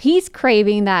he's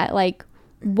craving that like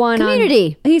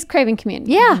Community. He's craving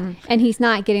community. Yeah. And he's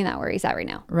not getting that where he's at right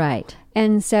now. Right.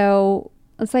 And so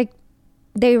it's like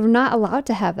they're not allowed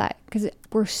to have that because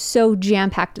we're so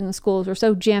jam-packed in the schools. We're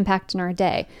so jam-packed in our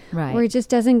day. Right. Where they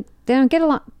don't get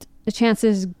a chance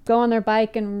to just go on their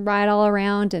bike and ride all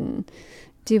around and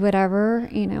do whatever,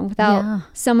 without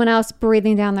someone else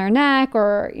breathing down their neck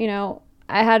or,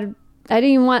 I didn't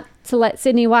even want to let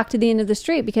Sydney walk to the end of the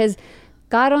street because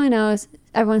God only knows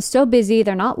everyone's so busy.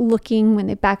 They're not looking when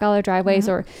they back out their driveways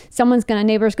or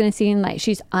neighbor's going to see and like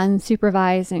she's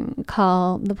unsupervised and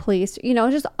call the police,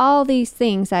 just all these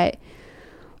things that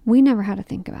we never had to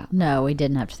think about. No, we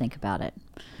didn't have to think about it.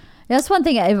 That's one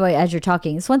thing, as you're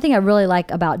talking, it's one thing I really like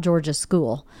about Georgia's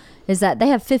school is that they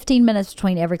have 15 minutes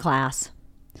between every class.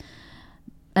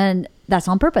 And that's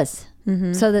on purpose.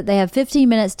 So that they have 15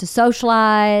 minutes to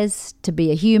socialize, to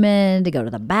be a human, to go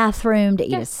to the bathroom, to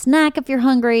eat a snack if you're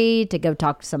hungry, to go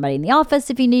talk to somebody in the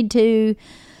office if you need to,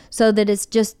 so that it's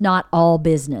just not all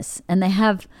business. And they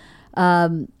have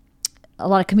a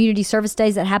lot of community service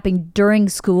days that happen during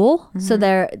school. So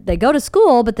they go to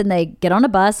school, but then they get on a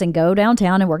bus and go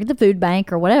downtown and work at the food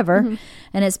bank or whatever.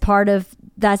 And that's part of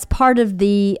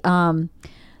the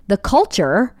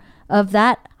culture of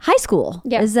that high school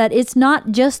is that it's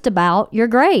not just about your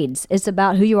grades. It's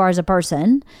about who you are as a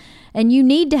person. And you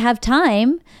need to have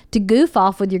time to goof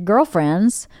off with your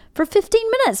girlfriends for 15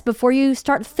 minutes before you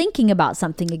start thinking about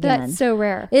something again. That's so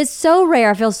rare. It's so rare.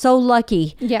 I feel so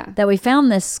lucky that we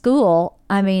found this school.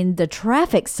 I mean, the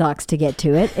traffic sucks to get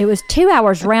to it. It was 2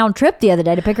 hours round trip the other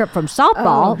day to pick her up from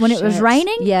softball when it was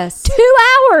raining. Yes. 2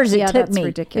 hours it took that's me.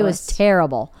 ridiculous. It was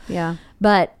terrible. Yeah.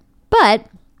 But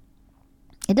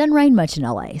it doesn't rain much in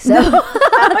LA. So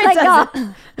thank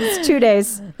God. It's 2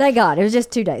 days. Thank God. It was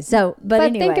just 2 days. So, but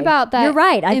anyway, think about that. You're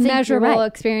right. I think you're immeasurable right.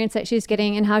 experience that she's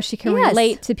getting and how she can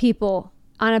relate to people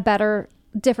on a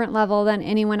different level than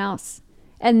anyone else.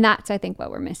 And that's, I think,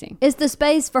 what we're missing. It's the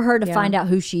space for her to find out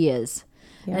who she is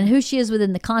and who she is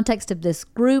within the context of this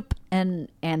group and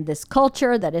this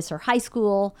culture that is her high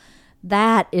school.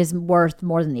 That is worth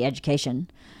more than the education,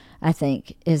 I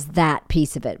think, is that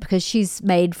piece of it because she's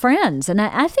made friends. And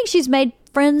I think she's made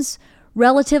friends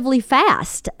relatively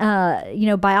fast.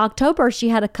 By October, she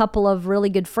had a couple of really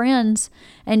good friends,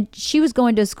 and she was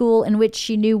going to a school in which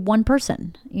she knew one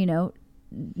person,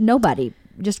 nobody,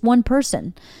 just one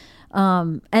person.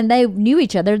 And they knew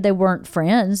each other. They weren't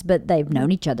friends, but they've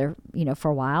known each other,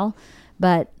 for a while.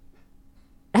 But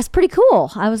that's pretty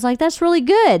cool. I was like, that's really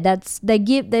good.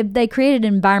 They created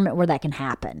an environment where that can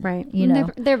happen. Right.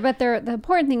 The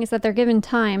important thing is that they're given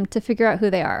time to figure out who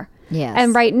they are. Yes.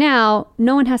 And right now,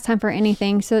 no one has time for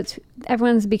anything. So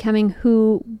everyone's becoming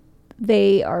who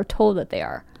they are told that they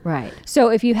are. Right. So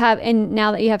if you have, and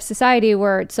now that you have society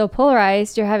where it's so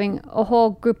polarized, you're having a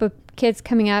whole group of kids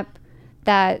coming up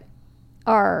that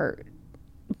are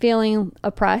feeling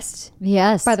oppressed.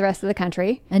 Yes. By the rest of the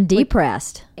country. And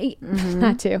depressed.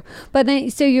 That too. But then,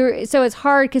 so it's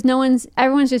hard because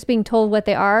everyone's just being told what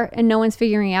they are and no one's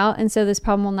figuring out. And so this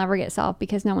problem will never get solved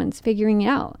because no one's figuring it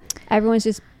out. Everyone's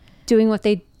just doing what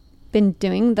they've been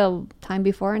doing the time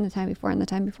before and the time before and the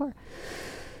time before.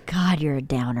 God, you're a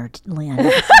downer,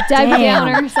 Lynn.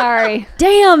 Downer, sorry.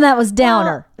 Damn, that was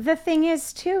downer. Well, the thing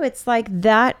is, too, it's like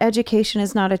that education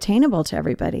is not attainable to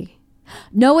everybody.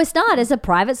 No, it's not. It's a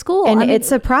private school. And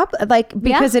it's a problem,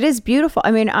 because it is beautiful.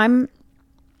 I mean,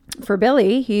 for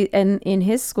Billy, in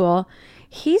his school,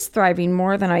 he's thriving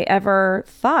more than I ever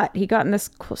thought. He got in this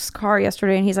car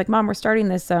yesterday and he's like, Mom, we're starting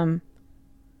this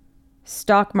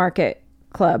stock market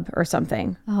club or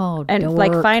something. Oh, and dork.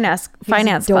 like finance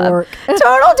dork. club.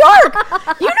 Total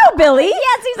dork. You know Billy.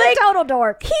 Yes, he's a total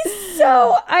dork.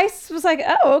 I was like,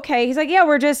 oh, okay. He's like, yeah,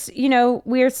 we're just,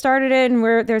 we're started it and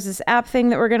there's this app thing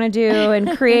that we're going to do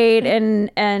and create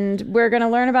and we're going to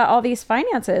learn about all these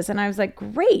finances. And I was like,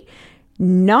 great.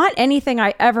 Not anything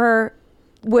I ever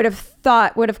would have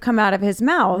thought would have come out of his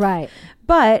mouth. Right.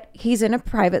 But he's in a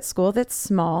private school that's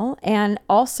small. And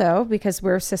also because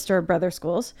we're sister brother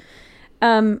schools,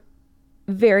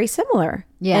 very similar.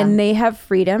 Yeah. And they have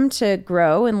freedom to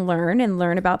grow and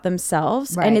learn about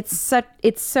themselves. Right. And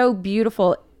it's so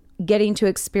beautiful getting to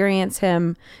experience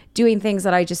him doing things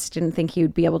that I just didn't think he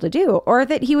would be able to do or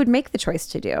that he would make the choice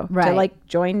to do. Right. To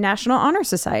join National Honor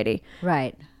Society.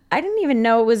 Right. I didn't even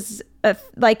know it was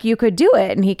you could do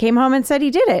it. And he came home and said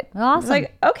he did it. Awesome. I was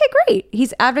like, okay, great.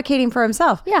 He's advocating for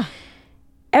himself. Yeah.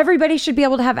 Everybody should be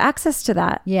able to have access to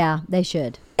that. Yeah, they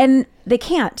should. And they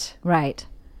can't. Right.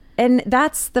 And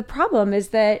that's the problem, is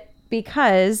that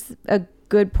because a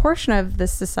good portion of the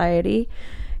society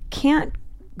can't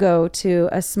go to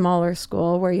a smaller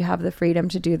school where you have the freedom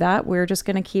to do that, we're just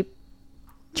going to keep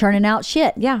churning out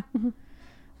shit. Yeah. Mm-hmm.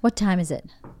 What time is it?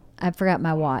 I forgot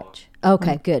my watch.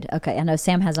 Okay, good. Okay, I know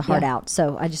Sam has a heart out,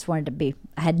 so I just wanted to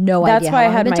I had no idea That's why how I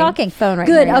long had I've been my talking. phone right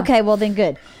Good. here, yeah. Okay, well then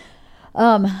good.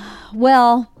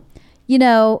 Well,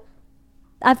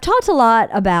 I've talked a lot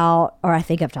about, or I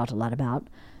think I've talked a lot about,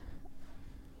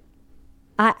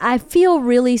 I feel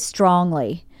really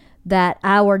strongly that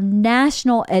our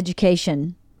national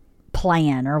education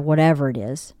plan, or whatever it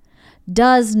is,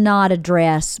 does not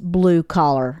address blue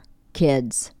collar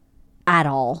kids at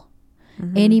all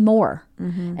anymore.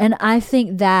 Mm-hmm. And I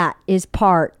think that is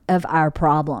part of our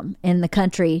problem in the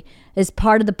country, is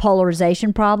part of the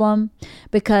polarization problem,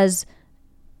 because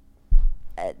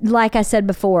like I said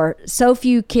before, so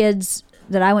few kids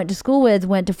that I went to school with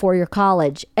went to four-year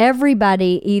college.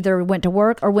 Everybody either went to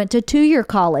work or went to two-year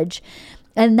college.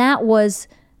 And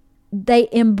they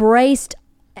embraced,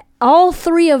 all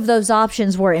three of those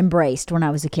options were embraced when I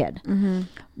was a kid. Mm-hmm.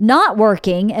 Not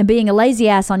working and being a lazy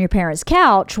ass on your parents'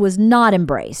 couch was not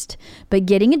embraced. But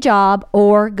getting a job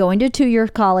or going to a two-year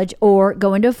college or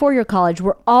going to a four-year college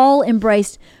were all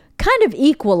embraced kind of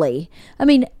equally. I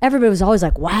mean, everybody was always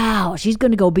like, wow, she's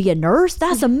going to go be a nurse?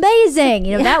 That's amazing.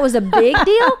 That was a big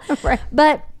deal. Right.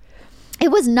 But it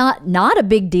was not a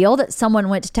big deal that someone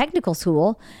went to technical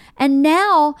school. And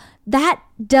now that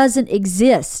doesn't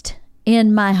exist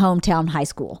in my hometown high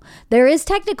school. There is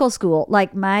technical school.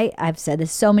 I've said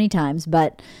this so many times,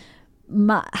 but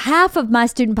half of my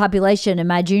student population in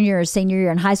my junior or senior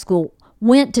year in high school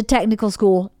went to technical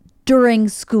school during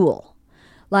school.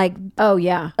 Oh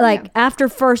yeah. After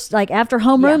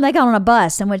homeroom, they got on a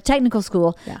bus and went to technical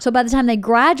school. Yeah. So by the time they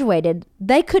graduated,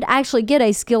 they could actually get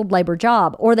a skilled labor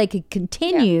job, or they could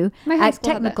continue at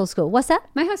technical school. What's that?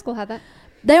 My high school had that.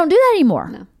 They don't do that anymore.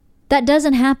 No. That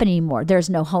doesn't happen anymore. There's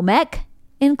no home ec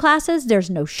in classes. There's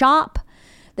no shop.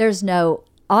 There's no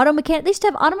auto mechanic. They used to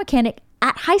have auto mechanic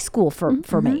at high school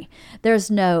for me. There's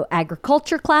no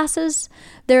agriculture classes.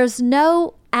 There's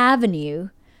no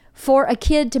avenue for a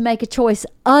kid to make a choice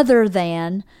other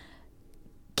than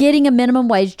getting a minimum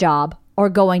wage job or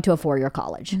going to a four-year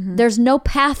college. There's no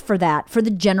path for that for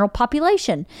the general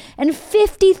population. And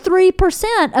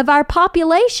 53% of our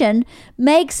population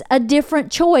makes a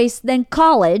different choice than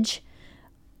college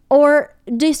or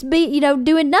just be,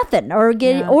 doing nothing or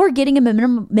getting a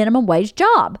minimum wage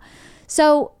job.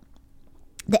 So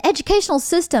the educational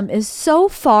system is so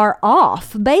far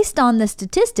off based on the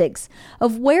statistics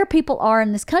of where people are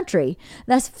in this country.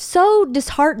 That's so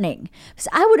disheartening. So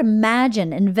I would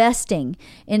imagine investing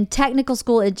in technical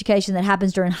school education that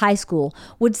happens during high school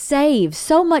would save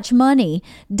so much money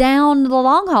down the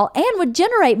long haul and would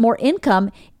generate more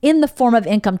income in the form of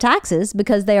income taxes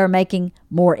because they are making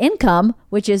more income,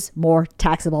 which is more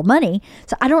taxable money.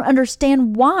 So I don't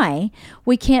understand why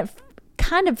we can't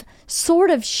kind of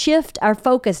sort of shift our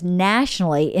focus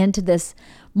nationally into this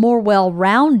more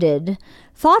well-rounded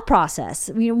thought process.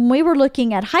 When we were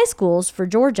looking at high schools for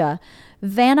Georgia,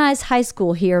 Van Nuys High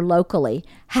School here locally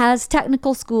has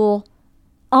technical school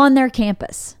on their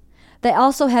campus. They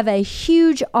also have a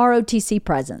huge ROTC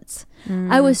presence.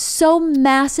 I was so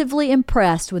massively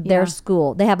impressed with their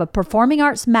school. They have a performing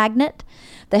arts magnet.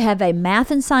 They have a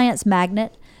math and science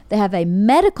magnet. They have a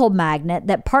medical magnet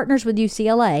that partners with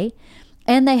UCLA.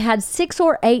 And they had 6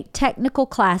 or 8 technical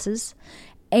classes,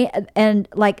 and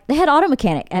like they had auto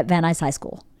mechanic at Van Nuys High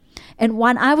School. And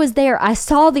when I was there, I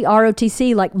saw the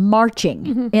ROTC like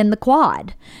marching in the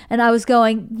quad, and I was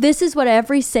going, "This is what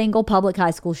every single public high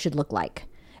school should look like.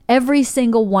 Every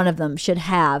single one of them should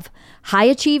have high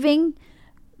achieving,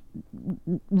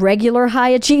 regular high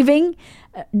achieving,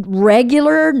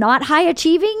 regular not high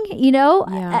achieving.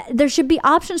 There should be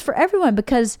options for everyone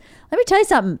because let me tell you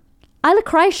something." Isla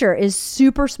Kreischer is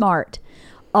super smart.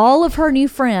 All of her new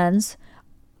friends,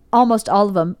 almost all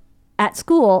of them at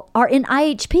school, are in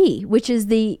IHP, which is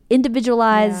the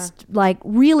individualized, like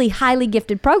really highly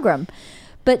gifted program.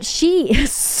 But she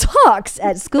sucks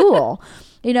at school.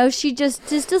 She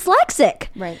just is dyslexic.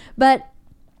 Right. But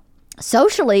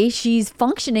socially, she's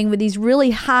functioning with these really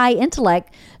high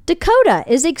intellect. Dakota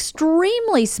is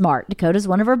extremely smart. Dakota's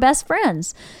one of her best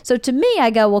friends. So to me,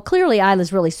 I go, well, clearly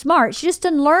Isla's really smart. She just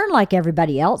doesn't learn like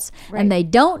everybody else. Right. And they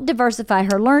don't diversify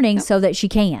her learning so that she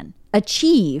can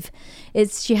achieve.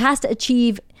 She has to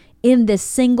achieve in this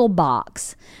single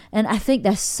box. And I think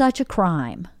that's such a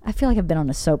crime. I feel like I've been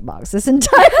on a soapbox this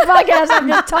entire podcast. I've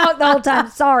just talked the whole time.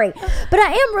 Sorry. But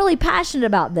I am really passionate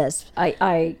about this.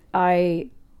 I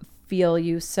feel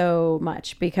you so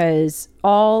much because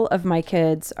all of my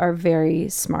kids are very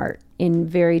smart in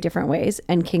very different ways,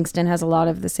 and Kingston has a lot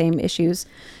of the same issues,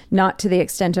 not to the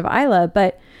extent of Isla,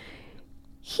 but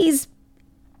he's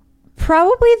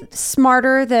probably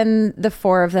smarter than the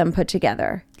 4 of them put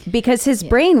together because his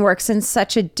brain works in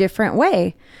such a different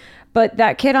way. But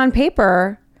that kid on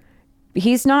paper,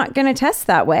 he's not going to test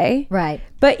that way. Right.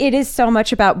 But it is so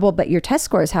much about, but your test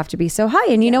scores have to be so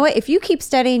high. And you know what? If you keep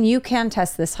studying, you can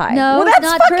test this high. No, well, it's that's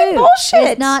not fucking true. bullshit.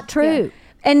 It's not true. Yeah.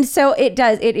 And so it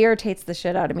irritates the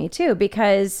shit out of me too,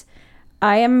 because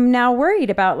I am now worried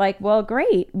about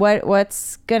great. What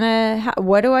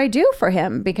do I do for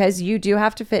him? Because you do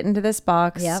have to fit into this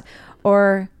box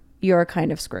or you're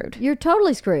kind of screwed. You're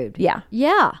totally screwed. Yeah.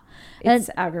 Yeah.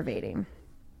 It's aggravating.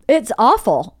 It's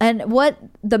awful. And what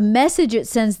the message it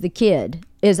sends the kid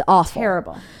is awful.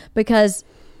 Terrible. Because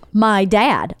my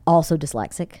dad, also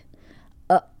dyslexic,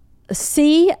 a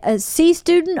C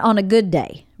student on a good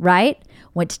day, right?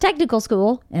 Went to technical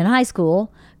school in high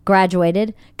school,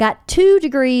 graduated, got 2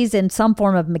 degrees in some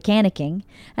form of mechanicking,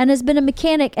 and has been a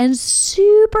mechanic and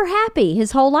super happy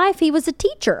his whole life. He was a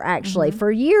teacher, actually.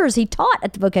 For years, he taught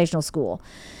at the vocational school.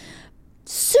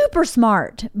 Super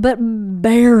smart, but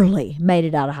barely made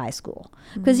it out of high school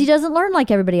because he doesn't learn like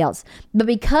everybody else. But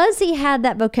because he had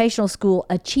that vocational school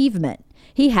achievement,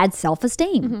 he had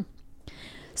self-esteem.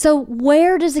 So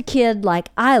where does a kid like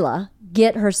Isla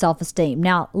get her self-esteem?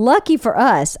 Now, lucky for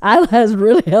us, Isla has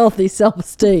really healthy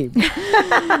self-esteem.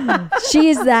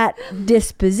 She's that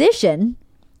disposition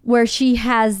where she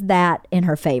has that in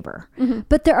her favor.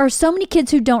 But there are so many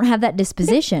kids who don't have that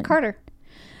disposition. Carter.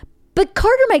 But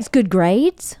Carter makes good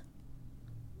grades.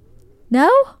 No?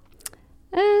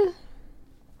 I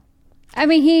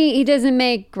mean, he doesn't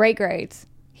make great grades.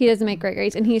 He doesn't make great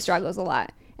grades, and he struggles a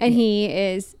lot. And he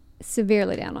is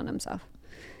severely down on himself.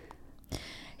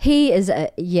 He is,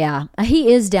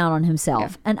 he is down on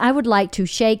himself. And I would like to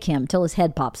shake him till his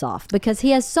head pops off because he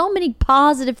has so many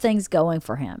positive things going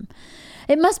for him.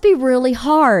 It must be really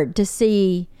hard to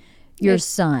see your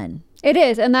son. It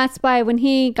is. And that's why when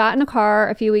he got in a car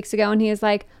a few weeks ago and he was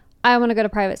like, I want to go to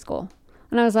private school.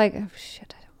 And I was like, oh,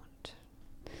 shit,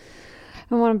 I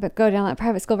don't want to go down that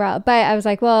private school route. But I was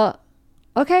like, well,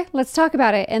 okay, let's talk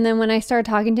about it. And then when I started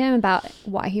talking to him about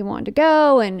why he wanted to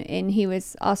go, and he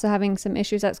was also having some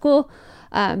issues at school,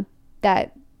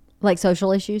 that, Like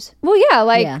social issues? well, yeah,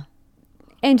 like, Yeah.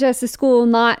 and just the school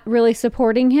not really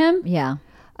supporting him. Yeah.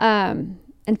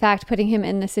 In fact, putting him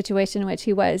in the situation in which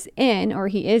he was in, or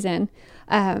he is in.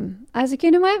 I was like,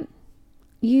 you know what?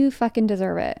 You fucking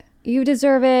deserve it. You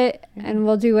deserve it. And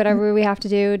we'll do whatever we have to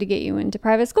do to get you into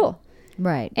private school.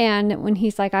 Right. And when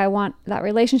he's like, I want that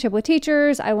relationship with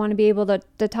teachers, I want to be able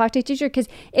to talk to a teacher. Because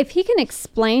if he can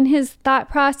explain his thought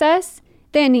process,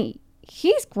 then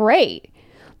he's great.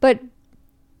 But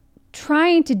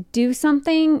trying to do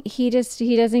something, he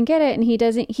doesn't get it. And he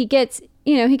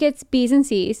gets B's and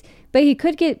C's, but he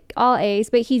could get all A's.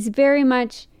 But he's very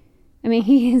much, I mean,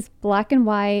 he is black and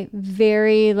white,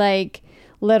 very like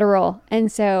literal.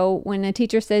 And so when a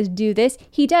teacher says do this,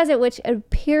 he does it, which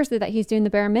appears that he's doing the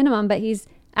bare minimum, but he's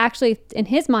actually in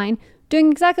his mind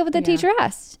doing exactly what the teacher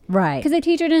asked. Right. Because the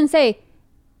teacher didn't say,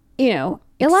 Elaborate.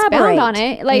 expound on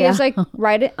it. Like, Yeah. it's like,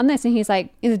 write it on this. And he's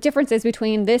like, the differences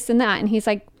between this and that. And he's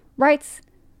like, writes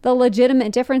the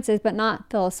legitimate differences, but not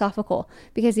philosophical,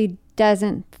 because he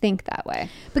doesn't think that way.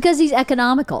 Because he's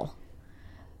economical.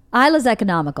 Isla's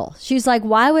economical. She's like,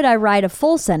 why would I write a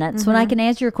full sentence when I can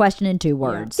answer your question in 2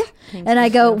 words? And I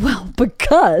go, well,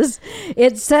 because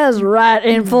it says right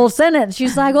in full sentence.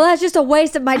 She's like, well, that's just a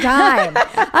waste of my time.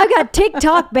 I've got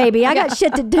TikTok, baby. I got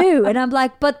shit to do. And I'm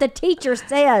like, but the teacher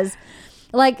says,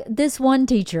 like this one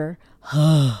teacher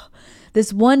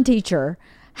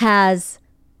has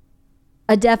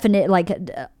a definite, like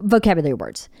vocabulary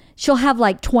words. She'll have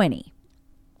like 20.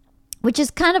 Which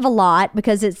is kind of a lot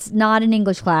because it's not an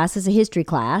English class, it's a history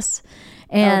class.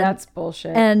 And that's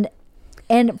bullshit. And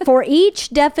for each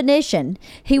definition,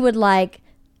 he would like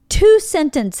 2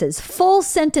 sentences, full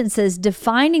sentences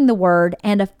defining the word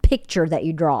and a picture that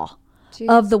you draw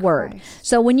of the word.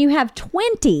 So when you have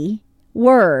 20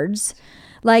 words,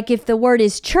 like if the word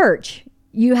is church,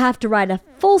 you have to write a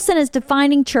full sentence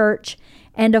defining church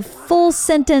and a full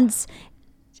sentence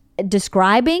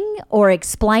describing or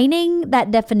explaining that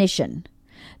definition.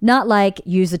 Not like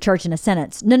use the church in a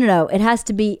sentence. No. It has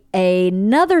to be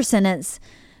another sentence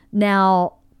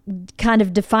now kind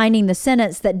of defining the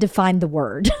sentence that defined the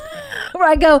word. Where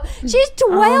I go, she's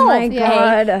 12. Oh my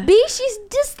God. A. B, she's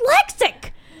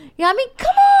dyslexic. Yeah, I mean,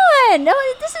 come on. No,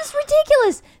 this is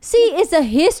ridiculous. See, it's a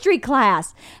history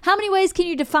class. How many ways can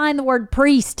you define the word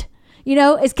priest?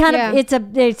 It's kind of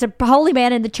it's a holy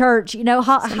man in the church.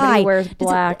 Somebody wears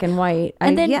black and white,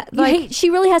 and then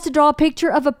she really has to draw a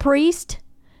picture of a priest.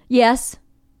 Yes,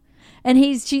 and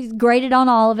she's graded on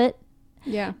all of it.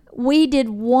 Yeah, we did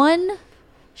 1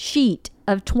 sheet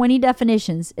of 20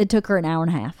 definitions. It took her an hour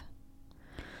and a half,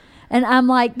 and I'm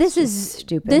like, this is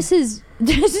stupid. This is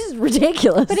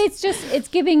ridiculous. but it's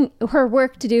giving her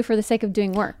work to do for the sake of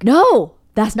doing work. No,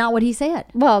 that's not what he said.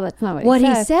 Well, that's not What he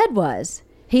he said. said was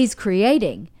he's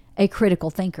creating a critical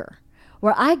thinker.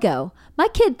 Where I go, my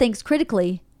kid thinks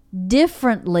critically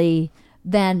differently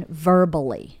than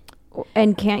verbally.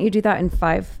 And can't you do that in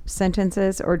 5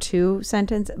 sentences or 2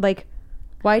 sentences? Like,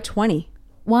 why 20?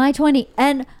 Why 20?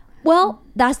 And, well,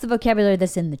 that's the vocabulary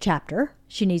that's in the chapter.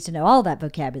 She needs to know all that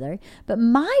vocabulary. But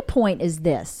my point is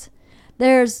this.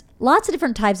 There's lots of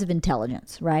different types of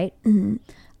intelligence, right? Mm-hmm.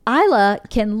 Isla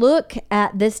can look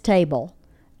at this table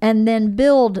and then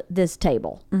build this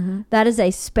table. Mm-hmm. That is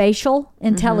a spatial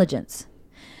intelligence.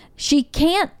 She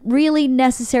can't really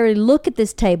necessarily look at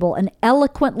this table and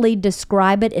eloquently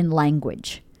describe it in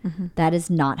language. Mm-hmm. That is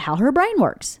not how her brain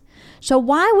works. So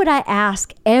why would I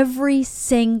ask every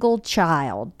single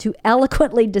child to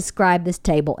eloquently describe this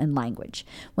table in language?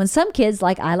 When some kids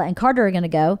like Isla and Carter are going to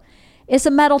go, it's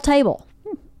a metal table.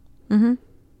 Mm-hmm.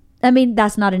 I mean,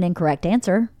 that's not an incorrect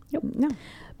answer. No.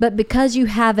 But because you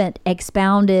haven't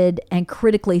expounded and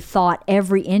critically thought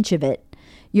every inch of it,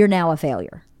 you're now a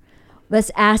failure.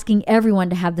 That's asking everyone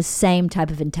to have the same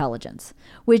type of intelligence,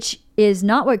 which is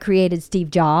not what created Steve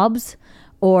Jobs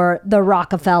or the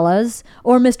Rockefellers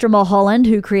or Mr. Mulholland,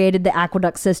 who created the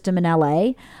aqueduct system in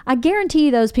LA. I guarantee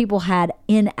those people had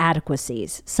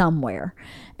inadequacies somewhere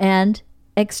and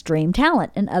extreme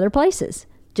talent in other places,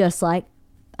 just like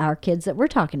our kids that we're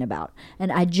talking about.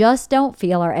 And I just don't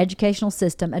feel our educational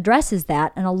system addresses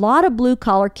that. And a lot of blue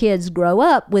collar kids grow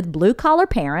up with blue collar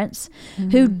parents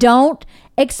who don't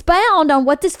expound on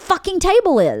what this fucking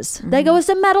table is. They go, it's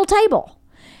a metal table.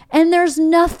 And there's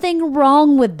nothing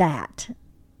wrong with that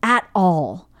at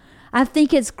all. I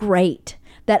think it's great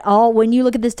that when you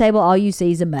look at this table, all you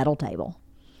see is a metal table.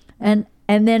 And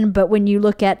And then, but when you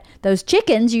look at those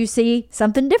chickens, you see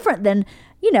something different than,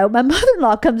 you know, my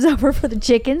mother-in-law comes over for the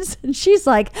chickens and she's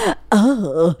like,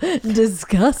 oh,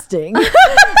 disgusting. And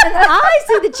I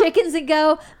see the chickens and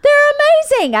go, they're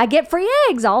amazing. I get free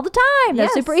eggs all the time. They're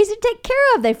Yes. super easy to take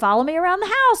care of. They follow me around the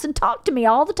house and talk to me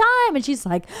all the time. And she's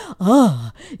like,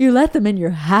 oh, you let them in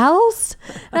your house?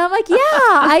 And I'm like, yeah,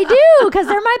 I do, because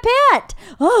they're my pet.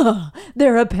 Oh,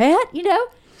 they're a pet? You know,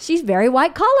 she's very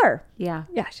white collar. Yeah.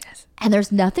 Yeah, she is. And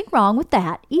there's nothing wrong with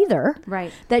that either.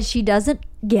 Right. That she doesn't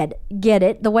get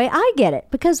it the way I get it.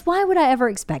 Because why would I ever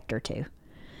expect her to?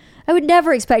 I would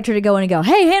never expect her to go in and go,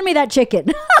 hey, hand me that chicken.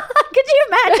 Could you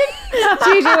imagine?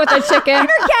 Gigi with a chicken. In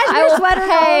her cashmere sweater.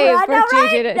 Pay I for know, right?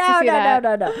 Gigi to see that.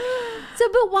 No. So,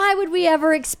 but why would we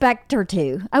ever expect her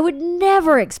to? I would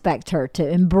never expect her to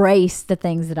embrace the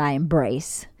things that I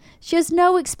embrace. She has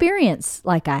no experience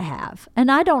like I have.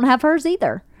 And I don't have hers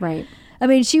either. Right. I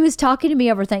mean, she was talking to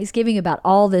me over Thanksgiving about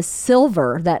all this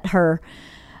silver that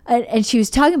and she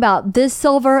was talking about this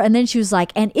silver, and then she was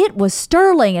like, and it was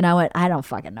sterling. And I went, I don't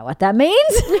fucking know what that means.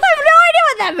 I have no idea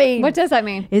what that means. What does that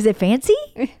mean? Is it fancy?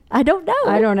 I don't know.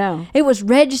 I don't know. It was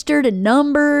registered and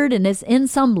numbered, and it's in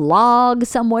some log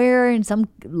somewhere, in some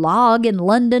log in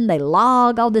London. They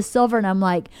log all this silver, and I'm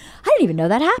like, I didn't even know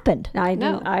that happened. I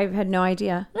didn't. I had no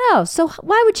idea. No, so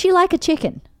why would she like a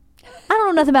chicken? I don't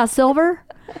know nothing about silver.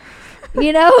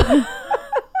 You know?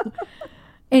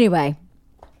 Anyway,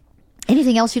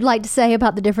 anything else you'd like to say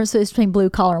about the differences between blue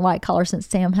collar and white collar since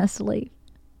Sam has to leave?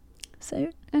 So,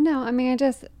 No, I mean,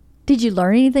 did you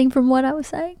learn anything from what I was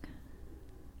saying?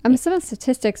 some of the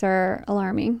statistics are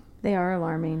alarming. They are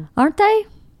alarming. Aren't they?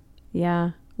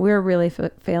 Yeah. We're really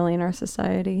failing our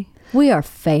society. We are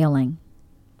failing.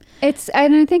 And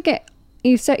I think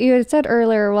you had said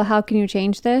earlier, well, how can you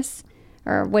change this?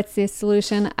 Or what's the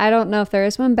solution? I don't know if there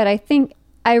is one, but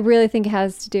I really think it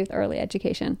has to do with early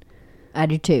education. I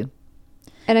do too.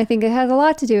 And I think it has a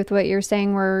lot to do with what you're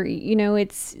saying, where, you know,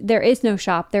 there is no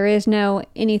shop. There is no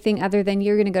anything other than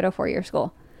you're going to go to a 4-year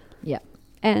school. Yeah.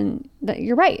 And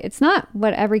you're right. It's not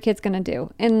what every kid's going to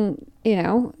do. And, you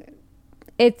know,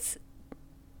 it's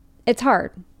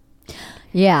hard.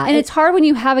 Yeah. And it's hard when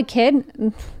you have a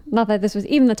kid, not that this was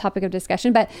even the topic of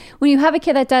discussion, but when you have a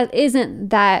kid that isn't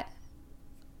that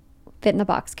fit in the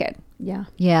box kid. Yeah.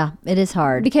 Yeah, it is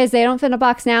hard. Because they don't fit in a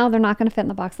box now, they're not going to fit in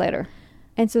the box later.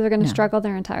 And so they're going to struggle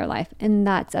their entire life. And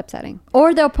that's upsetting.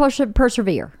 Or they'll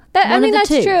persevere. I mean, that's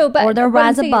two. true. But or they'll what I'm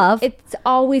rise saying, above. It's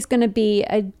always going to be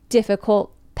a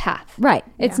difficult path. Right.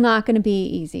 It's not going to be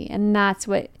easy. And that's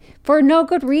what, for no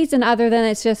good reason other than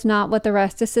it's just not what the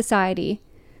rest of society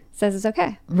says is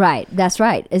okay. Right. That's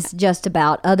right. It's just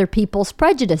about other people's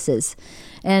prejudices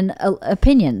and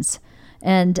opinions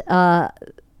and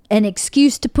an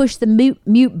excuse to push the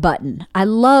mute button. I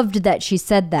loved that she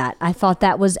said that. I thought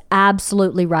that was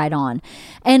absolutely right on.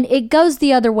 And it goes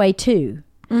the other way too.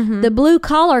 Mm-hmm. The blue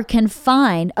collar can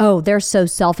find, oh, they're so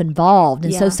self-involved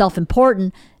and so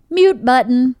self-important. Mute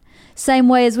button. Same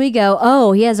way as we go,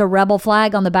 oh, he has a rebel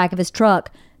flag on the back of his truck.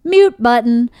 Mute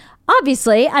button.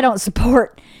 Obviously, I don't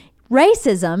support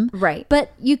racism. Right.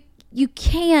 But you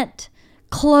can't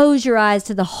close your eyes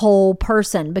to the whole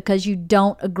person because you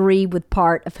don't agree with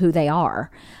part of who they are.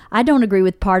 I don't agree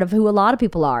with part of who a lot of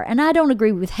people are. And I don't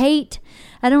agree with hate.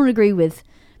 I don't agree with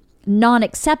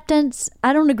non-acceptance.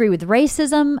 I don't agree with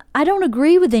racism. I don't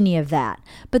agree with any of that.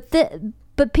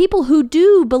 But people who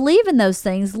do believe in those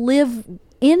things live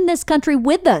in this country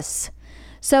with us.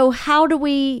 So how do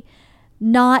we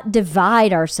not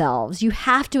divide ourselves? You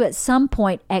have to at some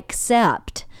point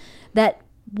accept that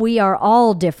we are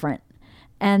all different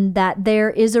and that there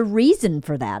is a reason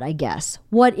for that, I guess.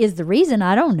 What is the reason?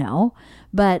 I don't know.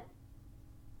 But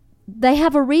they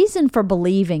have a reason for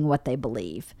believing what they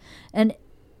believe. And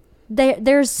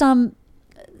there's some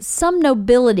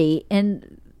nobility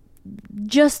in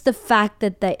just the fact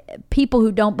that people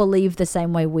who don't believe the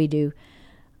same way we do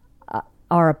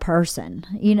are a person.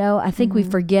 You know, I think we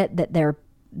forget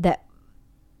that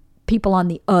people on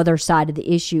the other side of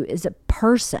the issue is a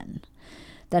person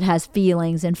that has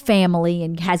feelings and family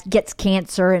and gets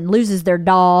cancer and loses their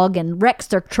dog and wrecks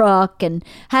their truck and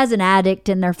has an addict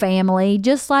in their family,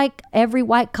 just like every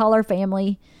white collar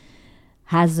family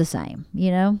has the same,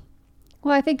 you know?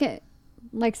 Well, I think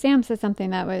like Sam said something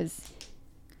that was,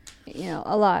 you know,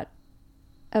 a lot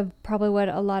of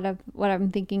what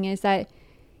I'm thinking is that,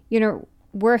 you know,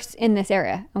 we're in this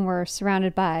area and we're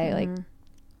surrounded by like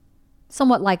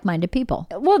somewhat like-minded people.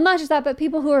 Well, not just that, but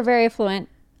people who are very affluent.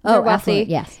 They're wealthy. Affluent,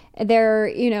 yes. They're,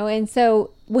 you know, and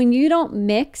so when you don't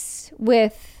mix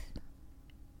with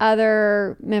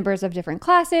other members of different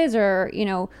classes, or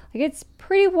like it's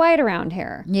pretty white around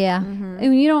here. Yeah. And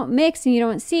when you don't mix and you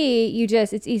don't see,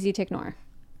 it's easy to ignore.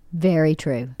 Very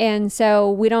true. And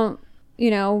so we don't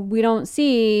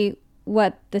see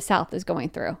what the South is going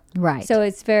through. Right. So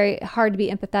it's very hard to be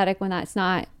empathetic when that's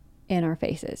not in our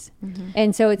faces.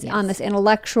 And so it's on this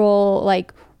intellectual,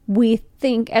 like, we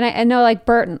think, and I know, like,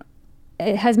 Burton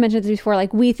has mentioned this before,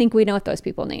 like, we think we know what those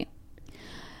people need,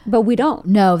 but we don't.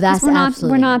 No, that's we're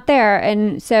absolutely. We're not there.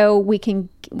 And so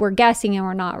we're guessing and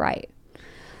we're not right.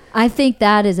 I think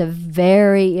that is a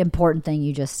very important thing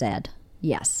you just said.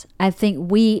 Yes. I think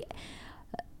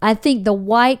the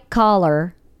white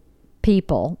collar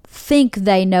people think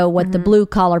they know what the blue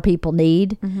collar people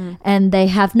need, and they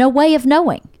have no way of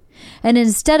knowing. And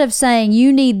instead of saying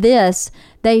you need this,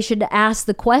 they should ask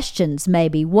the questions.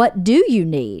 Maybe, what do you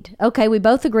need? Okay, we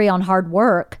both agree on hard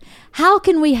work. How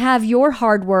can we have your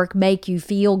hard work make you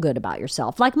feel good about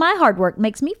yourself? Like my hard work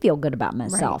makes me feel good about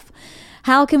myself. Right.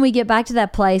 How can we get back to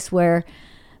that place where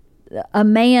a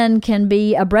man can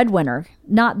be a breadwinner?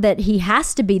 Not that he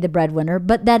has to be the breadwinner,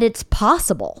 but that it's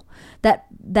possible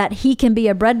that he can be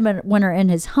a breadwinner in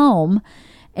his home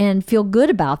and feel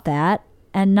good about that,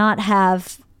 and not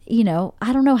have,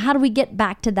 I don't know, how do we get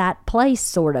back to that place,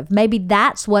 sort of? Maybe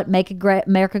that's what Make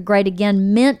America Great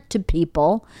Again meant to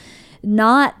people.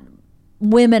 Not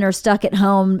women are stuck at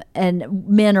home and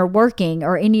men are working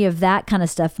or any of that kind of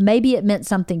stuff. Maybe it meant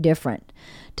something different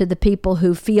to the people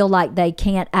who feel like they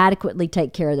can't adequately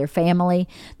take care of their family,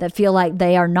 that feel like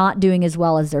they are not doing as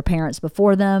well as their parents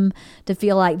before them, to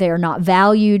feel like they are not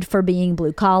valued for being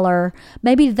blue collar.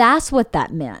 Maybe that's what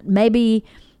that meant. Maybe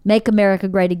Make America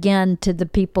Great Again, to the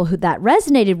people who that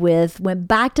resonated with, went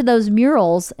back to those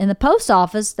murals in the post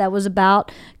office that was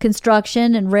about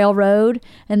construction and railroad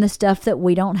and the stuff that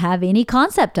we don't have any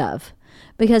concept of.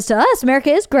 Because to us,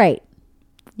 America is great.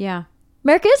 Yeah.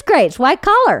 America is great. It's white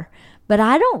collar. But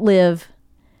I don't live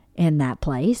in that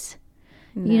place,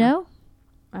 No,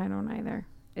 I don't either.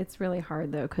 It's really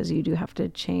hard, though, because you do have to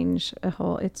change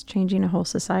it's changing a whole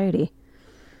society.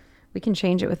 We can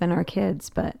change it within our kids,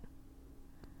 but...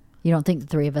 You don't think the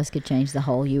three of us could change the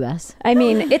whole U.S.? I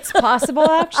mean, it's possible,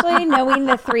 actually, knowing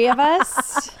the three of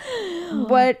us,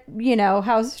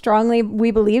 how strongly we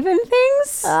believe in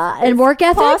things. And work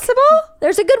ethic? Possible?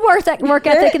 There's a good work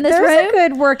ethic in this room. There's a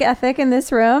good work ethic in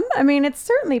this room. I mean, it's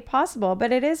certainly possible,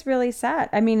 but it is really sad.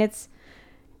 I mean,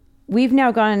 we've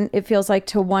now gone, it feels like,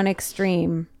 to one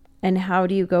extreme. And how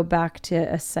do you go back to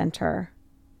a center?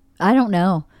 I don't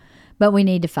know, but we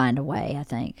need to find a way, I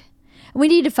think. We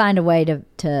need to find a way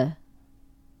to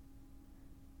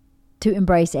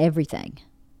embrace everything,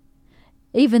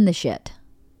 even the shit.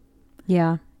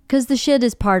 Yeah. Because the shit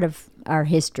is part of our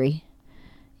history,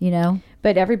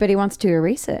 But everybody wants to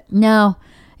erase it. No,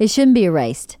 it shouldn't be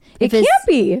erased. It can't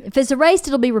be. If it's erased,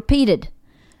 it'll be repeated.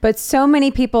 But so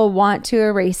many people want to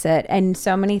erase it, and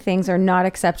so many things are not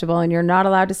acceptable, and you're not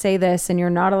allowed to say this, and you're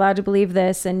not allowed to believe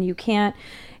this, and you can't.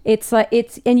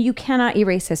 And you cannot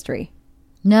erase history.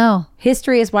 No.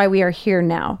 History is why we are here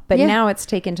now. But now it's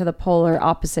taken to the polar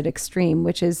opposite extreme,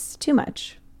 which is too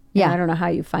much. Yeah. And I don't know how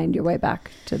you find your way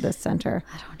back to the center.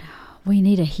 I don't know. We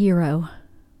need a hero.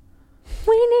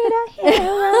 We need a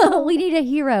hero. We need a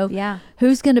hero. Yeah.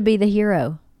 Who's going to be the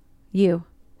hero? You.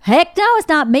 Heck no, it's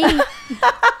not me.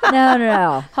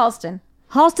 No. Halston.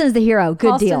 Halston's the hero.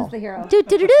 Good deal. Halston's the hero.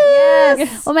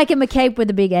 Yes. We'll make him a cape with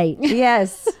a big H.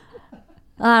 Yes.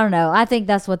 I don't know. I think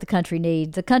that's what the country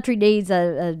needs. The country needs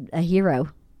a hero.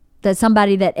 That's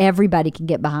somebody that everybody can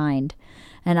get behind.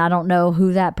 And I don't know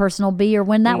who that person will be or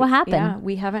when that will happen. Yeah,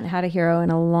 we haven't had a hero in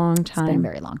a long time. It's been a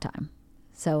very long time.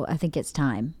 So I think it's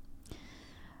time.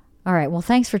 All right. Well,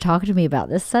 thanks for talking to me about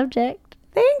this subject.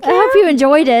 Thank you. I hope you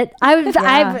enjoyed it. I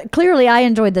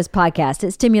enjoyed this podcast.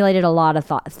 It stimulated a lot of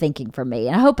thinking for me.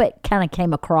 And I hope it kind of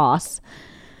came across,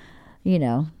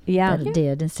 that it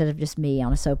did, instead of just me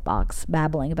on a soapbox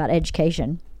babbling about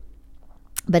education.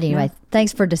 But anyway,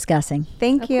 thanks for discussing.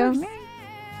 Thank you.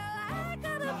 I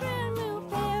got a brand new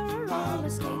pair of roller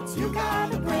skates. You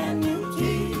got a brand